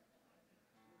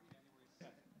 2nd.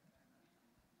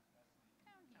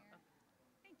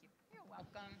 Thank you. You're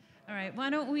welcome. All right, why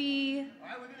don't we, All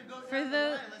right, we're going to go for down the the,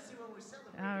 line. Let's see what we're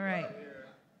celebrating. all right.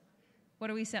 What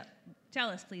are we, tell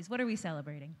us, please, what are we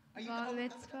celebrating? Bar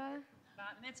mitzvah.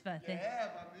 Bat mitzvah. Yeah,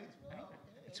 bar mitzvah. Okay.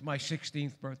 It's my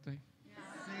 16th birthday.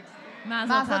 16.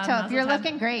 Mazel tov. You're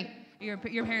looking great. Your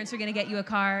parents are going to get you a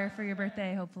car for your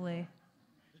birthday, hopefully.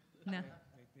 No.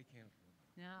 They can't.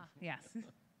 No. Yes.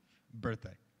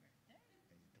 Birthday.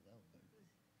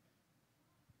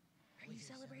 Are you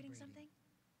celebrating something?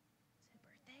 Is it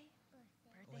birthday?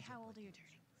 Birthday? How old are you turning?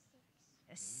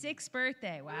 A sixth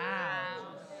birthday. Wow.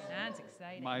 That's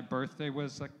exciting. My birthday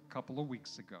was a couple of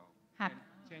weeks ago.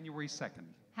 January 2nd.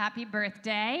 Happy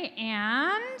birthday.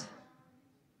 And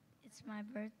It's my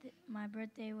birthday. My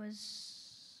birthday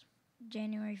was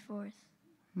January 4th.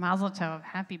 Mazel tov.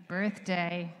 Happy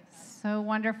birthday. So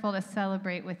wonderful to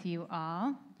celebrate with you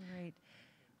all. Great.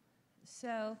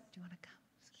 So, do you want to come?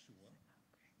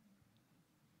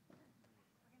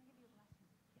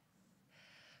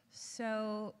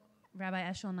 So, Rabbi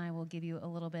Eshel and I will give you a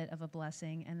little bit of a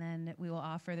blessing, and then we will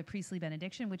offer the priestly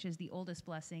benediction, which is the oldest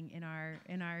blessing in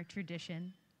our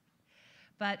tradition.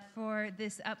 But for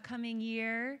this upcoming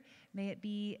year, may it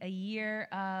be a year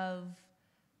of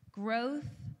growth,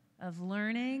 of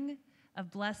learning,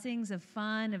 of blessings, of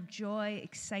fun, of joy,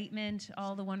 excitement,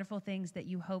 all the wonderful things that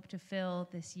you hope to fill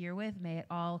this year with. May it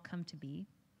all come to be.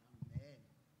 Amen.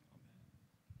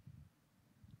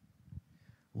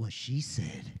 What she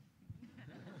said.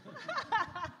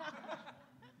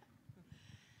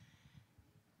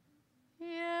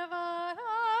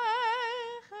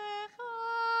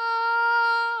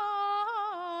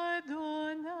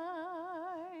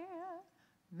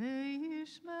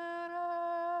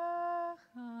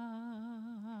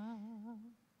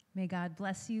 May God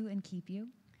bless you and keep you.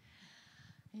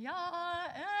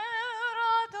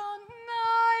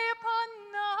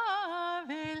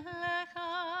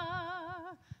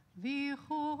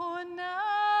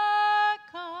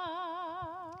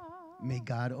 May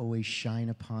God always shine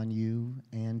upon you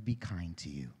and be kind to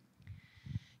you.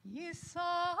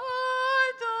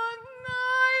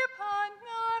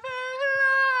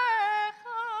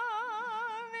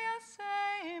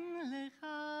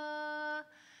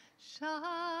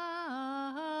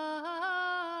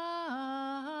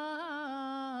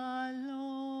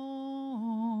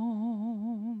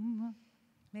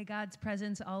 May God's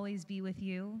presence always be with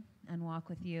you and walk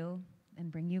with you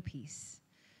and bring you peace.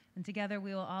 And together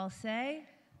we will all say,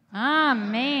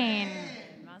 Amen.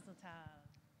 Mazel tov.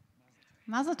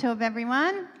 Mazel tov,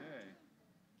 everyone.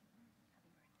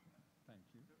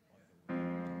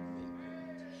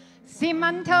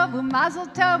 Siman tov, mazel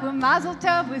tov, mazel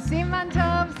tov, siman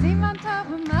tov, siman tov,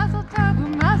 mazel tov,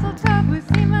 mazel tov,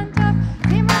 siman tov,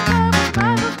 siman tov,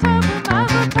 mazel tov,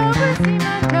 mazel tov,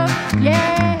 siman tov.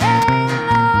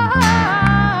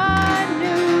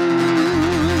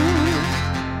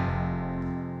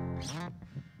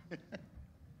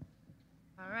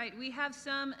 All right, we have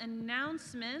some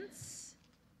announcements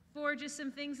for just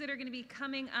some things that are going to be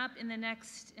coming up in the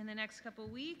next couple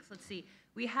weeks. Let's see.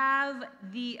 We have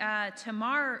the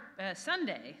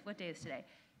Sunday. What day is today?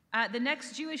 The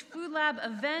next Jewish Food Lab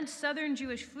event, Southern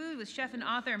Jewish Food, with chef and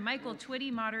author Michael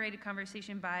Twitty, moderated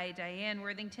conversation by Diane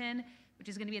Worthington, which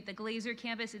is going to be at the Glazer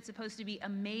campus. It's supposed to be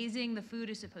amazing. The food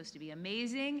is supposed to be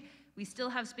amazing. We still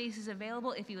have spaces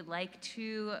available if you would like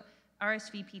to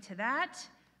RSVP to that.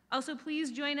 Also,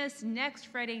 please join us next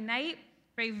Friday night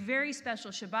for a very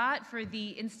special Shabbat for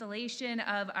the installation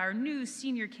of our new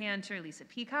senior cantor, Lisa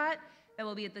Peacock. That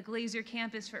will be at the Glazer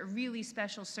campus for a really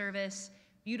special service.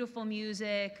 Beautiful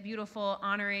music, beautiful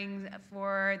honoring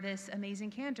for this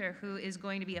amazing cantor who is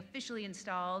going to be officially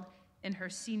installed in her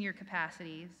senior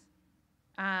capacities.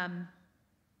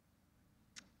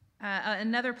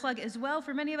 Another plug as well,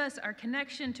 for many of us, our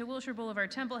connection to Wilshire Boulevard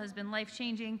Temple has been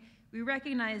life-changing. We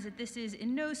recognize that this is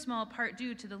in no small part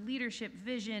due to the leadership,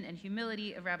 vision, and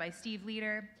humility of Rabbi Steve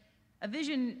Leader, a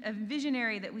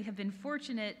visionary that we have been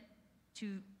fortunate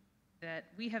to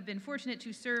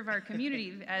serve our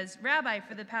community as rabbi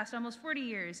for the past almost 40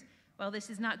 years. While this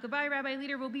is not goodbye, Rabbi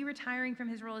Leader will be retiring from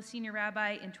his role as senior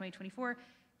rabbi in 2024.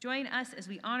 Join us as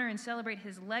we honor and celebrate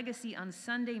his legacy on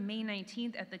Sunday, May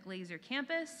 19th at the Glazer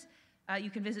campus. You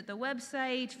can visit the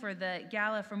website for the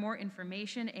gala for more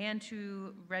information and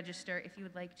to register if you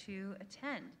would like to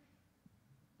attend.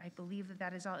 I believe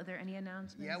that is all. Are there any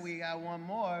announcements? Yeah, we got one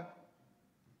more.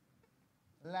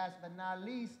 Last but not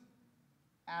least,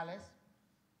 Alice,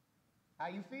 how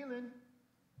you feeling?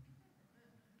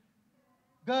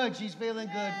 Good, she's feeling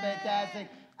good, fantastic.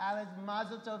 Alice,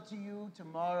 mazel tov to you.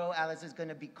 Tomorrow, Alice is going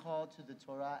to be called to the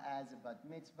Torah as a bat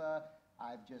mitzvah.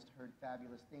 I've just heard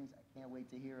fabulous things. I can't wait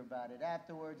to hear about it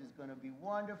afterwards. It's going to be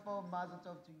wonderful. Mazel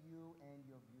tov to you and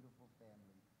your beautiful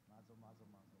family. Mazel, mazel,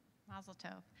 mazel. Mazel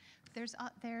tov.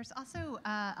 There's also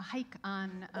a hike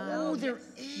on. There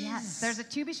is. Yes, there's a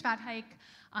Tu B'Shvat hike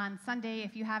on Sunday.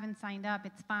 If you haven't signed up,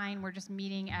 it's fine. We're just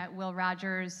meeting at Will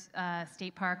Rogers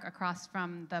State Park across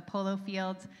from the polo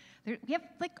fields. We have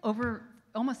like over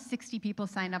almost 60 people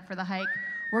signed up for the hike.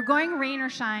 We're going rain or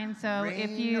shine, so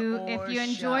if you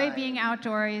enjoy shine. being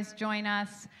outdoors, join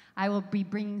us. I will be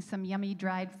bringing some yummy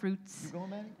dried fruits. You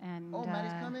going, Maddie? And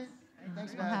Maddie's coming?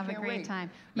 Thanks, we'll have a great time.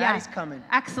 Maddie's Yeah, coming.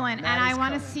 excellent. And I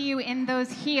want to see you in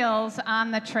those heels on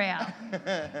the trail.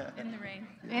 In the rain.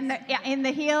 In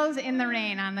the heels, in the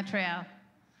rain, on the trail.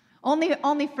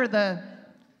 Only for the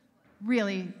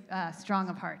really strong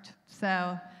of heart.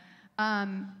 So,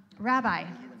 Rabbi.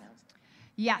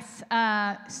 Yes.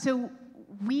 So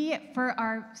for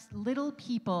our little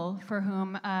people for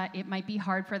whom it might be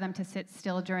hard for them to sit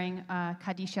still during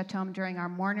Kaddish Yatom, during our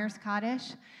mourners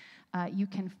Kaddish, you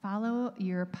can follow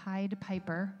your Pied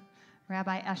Piper.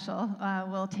 Rabbi Eshel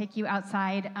will take you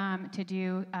outside to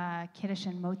do Kiddush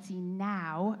and Motzi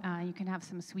now. You can have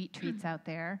some sweet treats out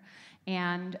there.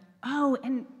 And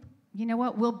you know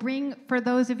what? We'll bring, for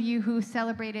those of you who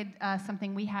celebrated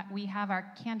something, we have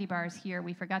our candy bars here.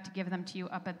 We forgot to give them to you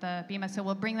up at the Bima, so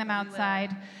we'll bring them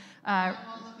outside.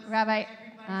 Rabbi,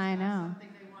 I know.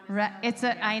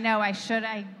 I know. I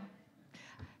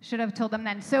should have told them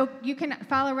then. So you can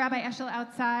follow Rabbi Eshel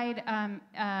outside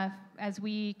as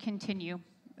we continue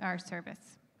our service.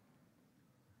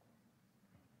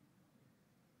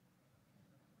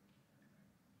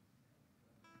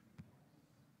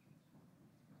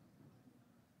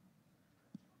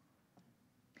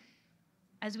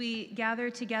 As we gather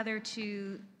together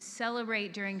to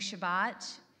celebrate during Shabbat,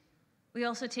 we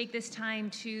also take this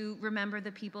time to remember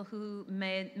the people who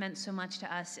meant so much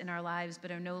to us in our lives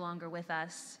but are no longer with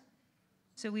us.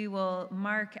 So we will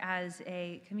mark as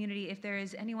a community, if there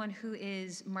is anyone who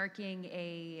is marking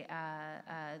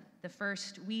the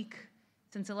first week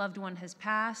since a loved one has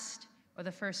passed, or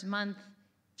the first month,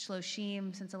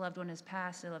 Shloshim, since a loved one has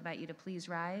passed, I'll invite you to please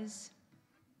rise.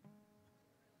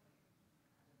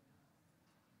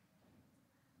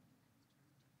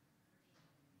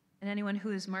 And anyone who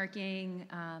is marking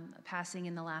passing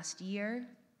in the last year.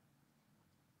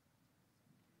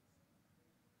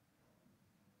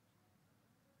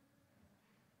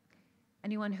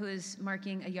 Anyone who is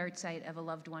marking a yahrzeit of a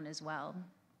loved one as well.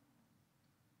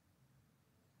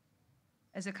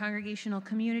 As a congregational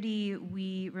community,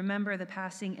 we remember the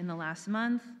passing in the last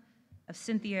month of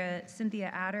Cynthia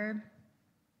Adder,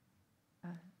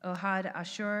 Ohad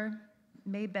Ashur,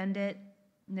 May Bendit,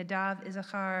 Nadav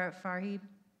Issachar Farhi,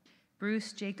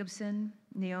 Bruce Jacobson,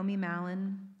 Naomi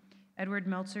Mallon, Edward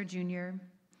Meltzer Jr.,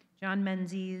 John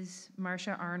Menzies,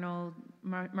 Marcia Arnold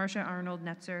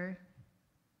Netzer,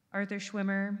 Arthur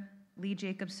Schwimmer, Lee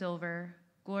Jacob Silver,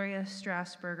 Gloria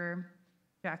Strasburger,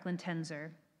 Jacqueline Tenzer.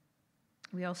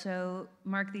 We also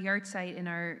mark the yahrzeit in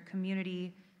our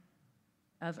community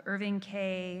of Irving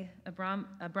K.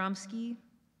 Abramsky,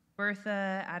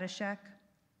 Bertha Adashek,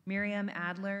 Miriam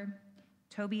Adler,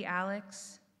 Toby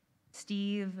Alex,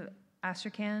 Steve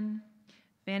Astrachan,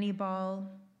 Fanny Ball,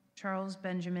 Charles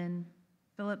Benjamin,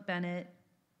 Philip Bennett,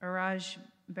 Araj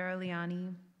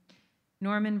Berliani,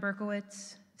 Norman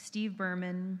Berkowitz, Steve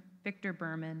Berman, Victor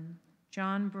Berman,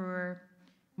 John Brewer,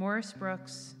 Morris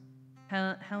Brooks,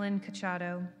 Helen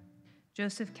Cachado,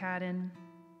 Joseph Cadden,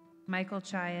 Michael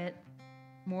Chiat,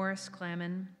 Morris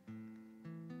Clamon,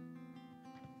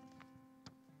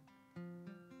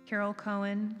 Carol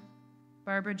Cohen,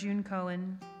 Barbara June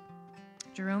Cohen,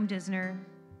 Jerome Disner,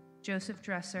 Joseph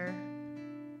Dresser,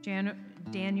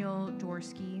 Daniel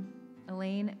Dorsky,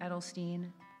 Elaine Edelstein,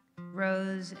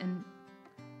 Rose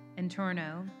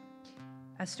Antorno,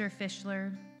 Esther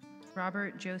Fischler,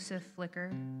 Robert Joseph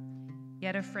Flicker,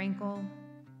 Yetta Frankel,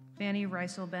 Fanny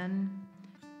Reiselben,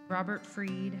 Robert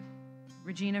Freed,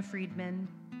 Regina Friedman,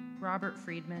 Robert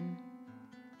Friedman,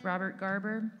 Robert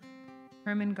Garber,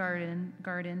 Herman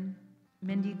Garden,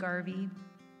 Mindy Garvey,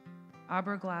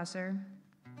 Aubrey Glasser,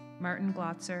 Martin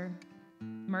Glotzer,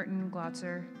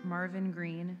 Marvin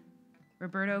Green,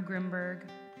 Roberto Grimberg,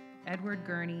 Edward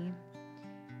Gurney,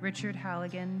 Richard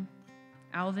Halligan,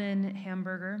 Alvin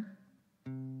Hamburger,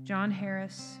 John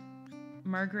Harris,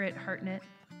 Margaret Hartnett,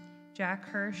 Jack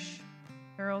Hirsch,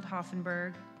 Harold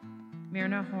Hoffenberg,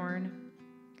 Myrna Horn,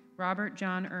 Robert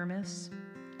John Irmas,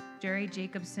 Jerry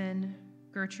Jacobson,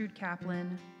 Gertrude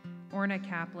Kaplan, Orna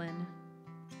Kaplan,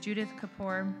 Judith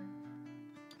Kapoor,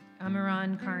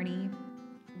 Amaran Carney,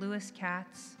 Louis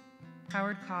Katz,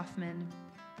 Howard Kaufman,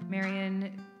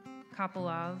 Marian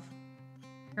Kopolov,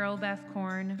 Carol Beth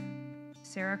Korn,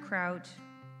 Sarah Kraut,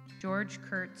 George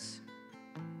Kurtz,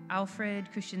 Alfred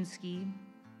Kuczynski,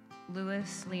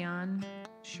 Louis Leon,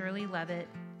 Shirley Levitt,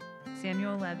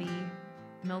 Samuel Levy,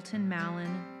 Milton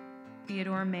Mallon,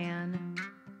 Theodore Mann,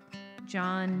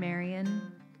 John Marion,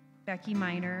 Becky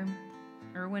Miner,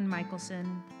 Erwin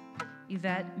Michelson,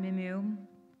 Yvette Mimu,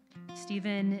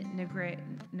 Stephen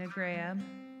Negrea,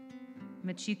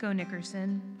 Machiko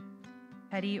Nickerson,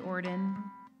 Hetty Orden,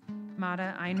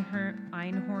 Mata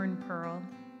Einhorn Pearl,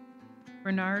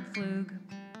 Bernard Flug,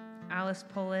 Alice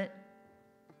Pullett,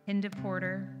 Hinda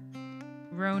Porter,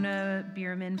 Rona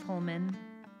Bierman Pullman,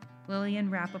 Lillian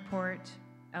Rappaport,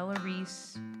 Ella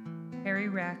Reese, Harry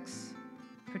Rex,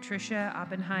 Patricia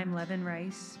Oppenheim Levin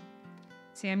Rice,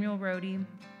 Samuel Rohde,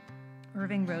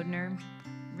 Irving Rodner,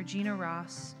 Regina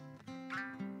Ross,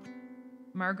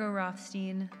 Margot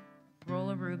Rothstein,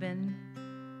 Rolla Rubin,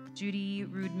 Judy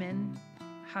Rudman,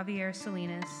 Javier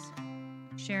Salinas,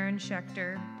 Sharon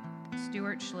Schechter,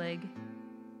 Stuart Schlig,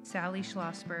 Sally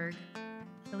Schlossberg,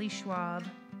 Billy Schwab,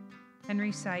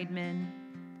 Henry Seidman,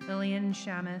 Lillian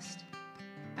Shamist,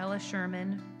 Ella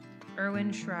Sherman,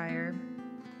 Erwin Schreier,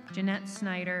 Jeanette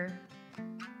Snyder,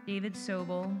 David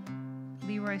Sobel,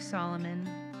 Leroy Solomon,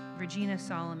 Regina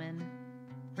Solomon,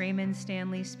 Raymond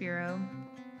Stanley Spiro,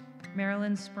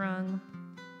 Marilyn Sprung,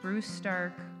 Bruce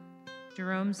Stark,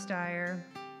 Jerome Steyer,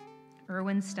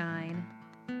 Erwin Stein,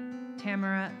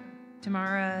 Tamara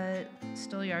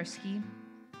Stolyarski,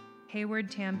 Hayward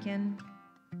Tamkin,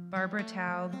 Barbara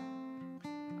Taub,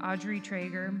 Audrey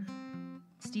Traeger,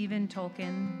 Stephen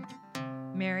Tolkien,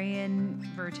 Marion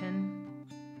Verton,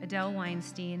 Adele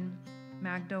Weinstein,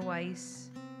 Magda Weiss,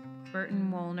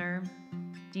 Burton Woolner,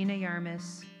 Dina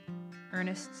Yarmus,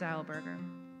 Ernest Zeilberger.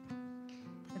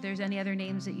 If there's any other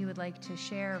names that you would like to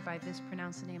share, if I've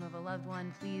mispronounced the name of a loved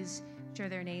one, please share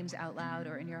their names out loud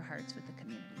or in your hearts with the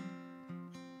community.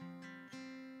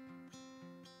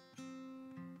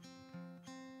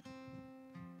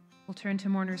 We'll turn to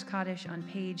Mourner's Kaddish on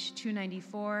page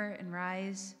 294 and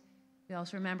rise. We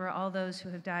also remember all those who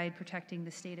have died protecting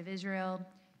the state of Israel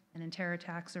and in terror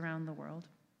attacks around the world.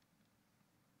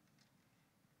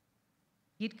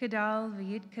 Yitkadal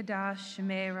v'yitkadash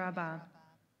shemei rabbah,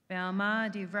 ve'alma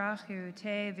divrach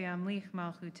hirutei v'yamlich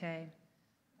malchutei,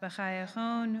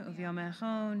 b'chayachon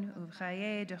u'vyomechon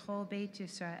u'v'chayei dechol beit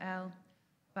Yisrael,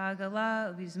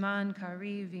 ba'agala u'bizman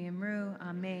kari v'yimru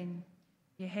amen.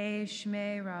 Yehei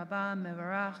shmei rabbah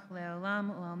mevarach le'olam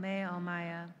u'almei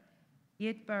almaya.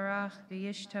 Yitbarach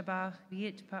v'yishtabach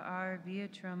v'yitpa'ar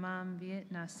v'yitramam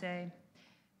v'yitnaseh.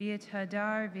 V'yit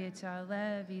hadar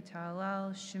v'yitaleh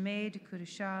v'yitalal shmei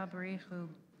d'kudusha b'richu.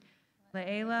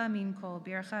 Le'ela min kol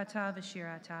birchata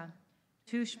v'shirata.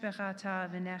 Tushbechata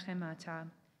v'nechemata.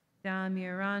 Dam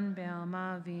yiran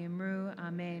be'alma v'yimru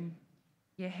amen.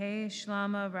 Yehei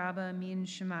shlama rabba min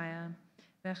shemaya.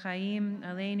 V'chaim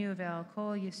aleinu ve'al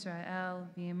kol Yisrael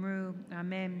v'yimru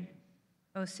amen.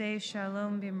 Oseh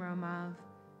shalom b'mromav.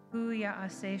 Hu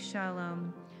ya'aseh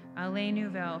shalom. Aleinu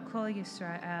ve'al kol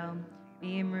Yisrael.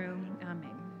 V'yimru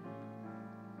amen.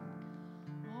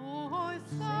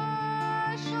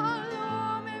 Oseh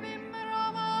shalom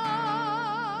b'mromav.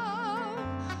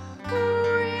 Hu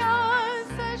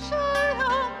ya'aseh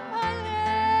shalom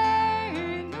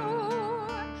aleinu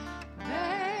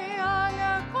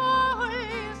ve'al kol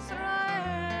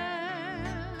Yisrael.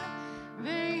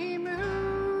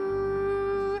 V'yimru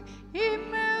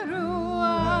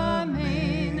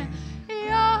amen.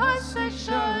 Ya'aseh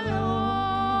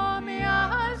shalom,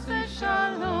 ya'aseh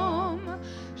shalom,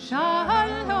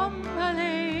 shalom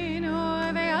aleinu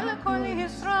ve'al kol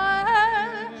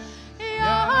Yisrael.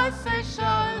 Ya'aseh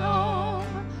shalom,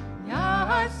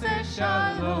 ya'aseh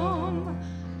shalom,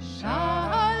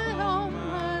 shalom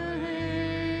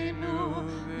aleinu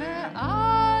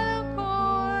ve'al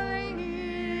kol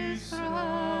Yisrael.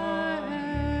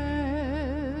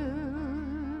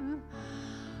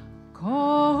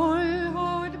 Kol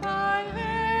hod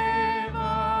balevav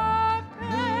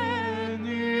penima,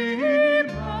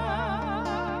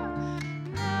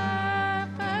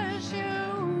 nefesh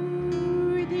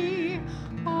Yehudi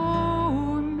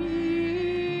homia,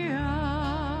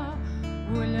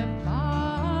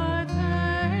 ulevatem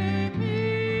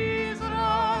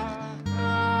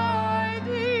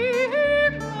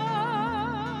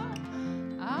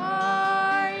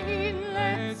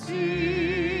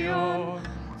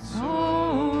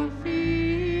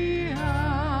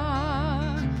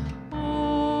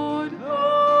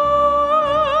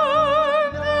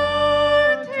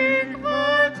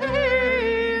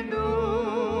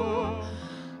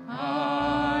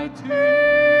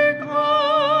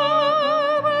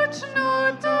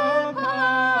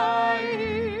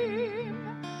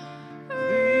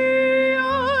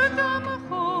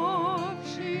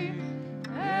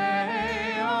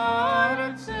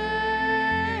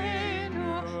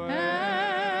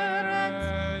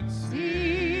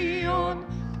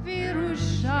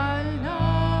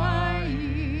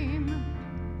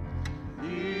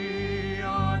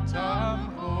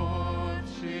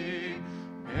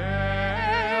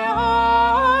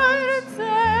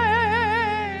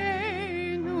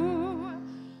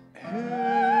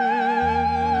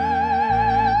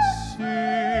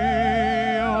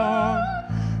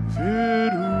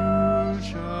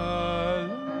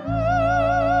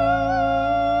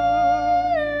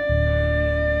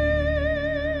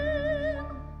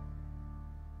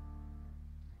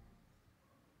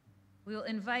We'll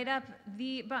invite up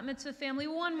the bat mitzvah family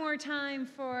one more time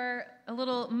for a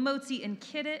little motzi and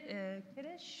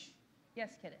kiddush.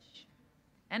 Yes, kiddush.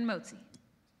 And motzi.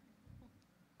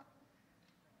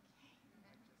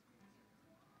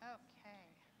 Okay.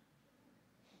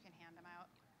 You can hand them out.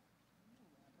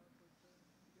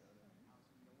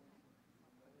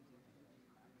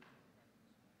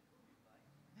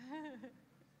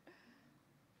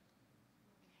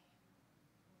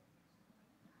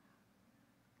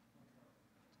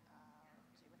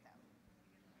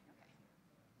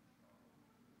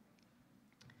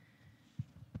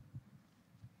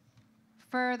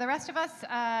 For the rest of us,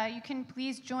 you can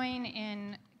please join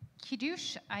in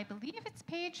Kiddush. I believe it's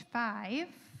page 5.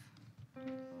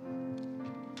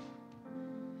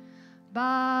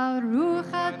 Baruch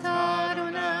atah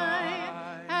Adonai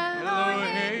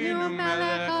Eloheinu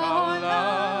melech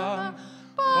haolam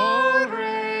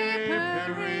borei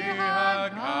peri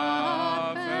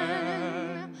hagafen.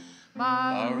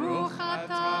 Baruch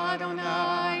atah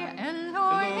Adonai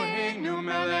Eloheinu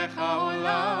melech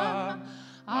haolam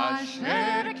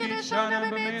Asher kiddushanu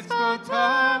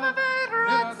b'mitzvotav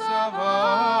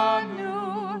v'ratzavanu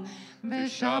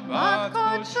B'shabbat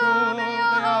kodsho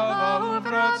b'yahava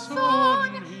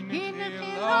u'v'ratzon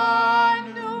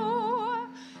hinchilanu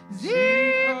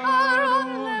Zikaron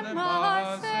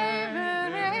lema'aseh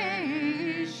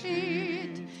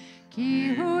v'reishit Ki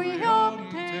hu yom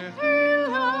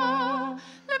tehila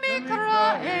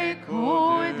lemikra'ei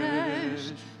kodesh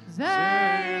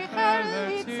Zecher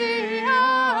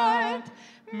l'tziat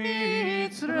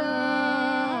Mitzrayim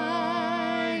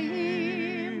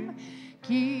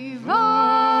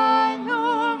Kivanu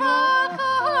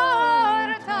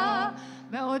v'charta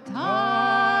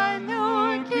ve'otanu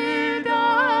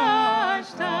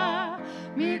kidashta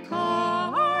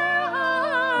mikol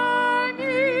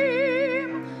ha'anim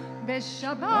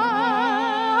B'shabbat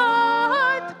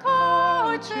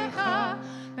kodshecha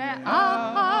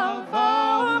ve'ahava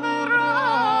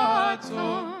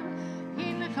u'v'ratzon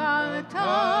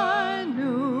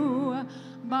hinchaltanu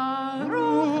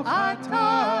Baruch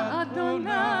atah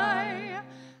Adonai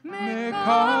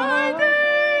Mekadesh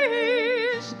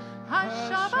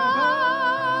HaShabbat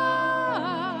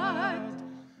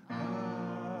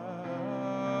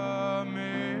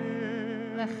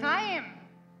Amen. L'chaim.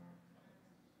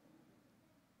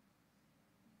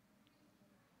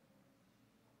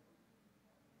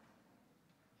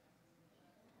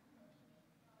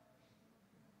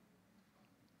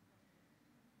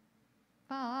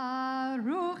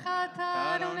 Baruch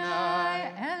atah Adonai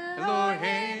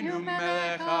Eloheinu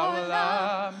melech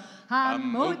haolam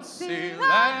Hamotzi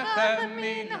lechem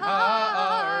min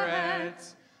haaretz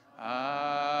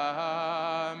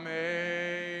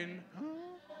Amen.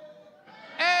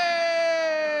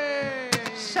 Hey!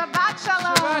 Shabbat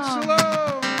shalom. Shabbat shalom.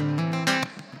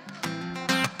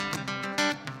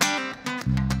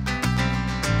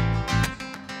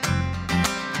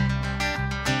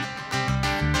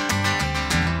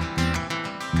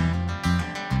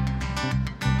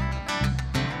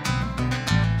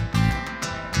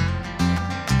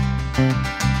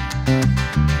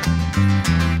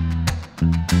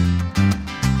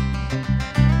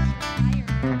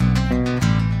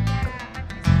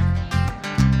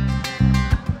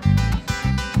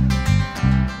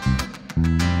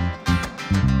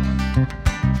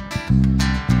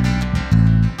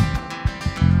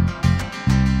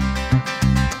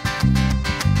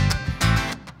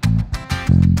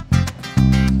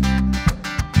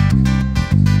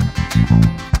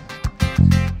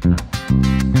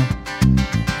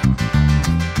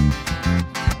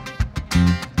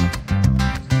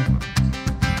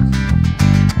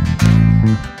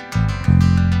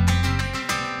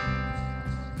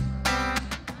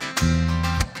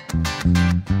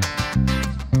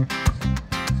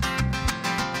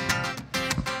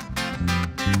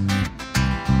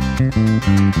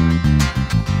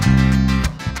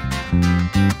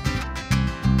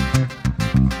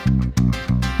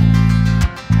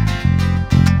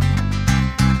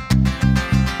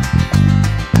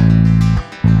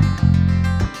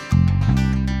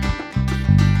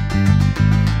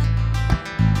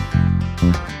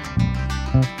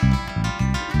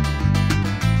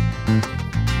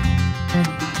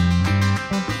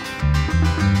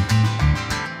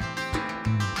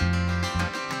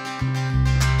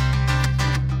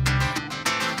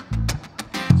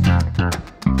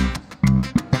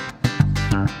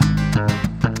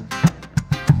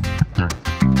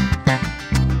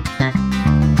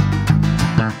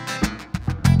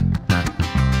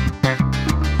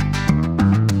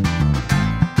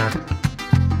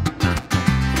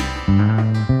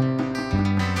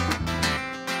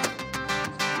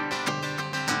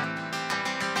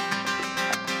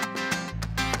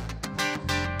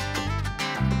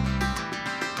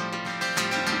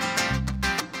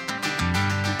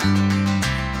 Shabbat.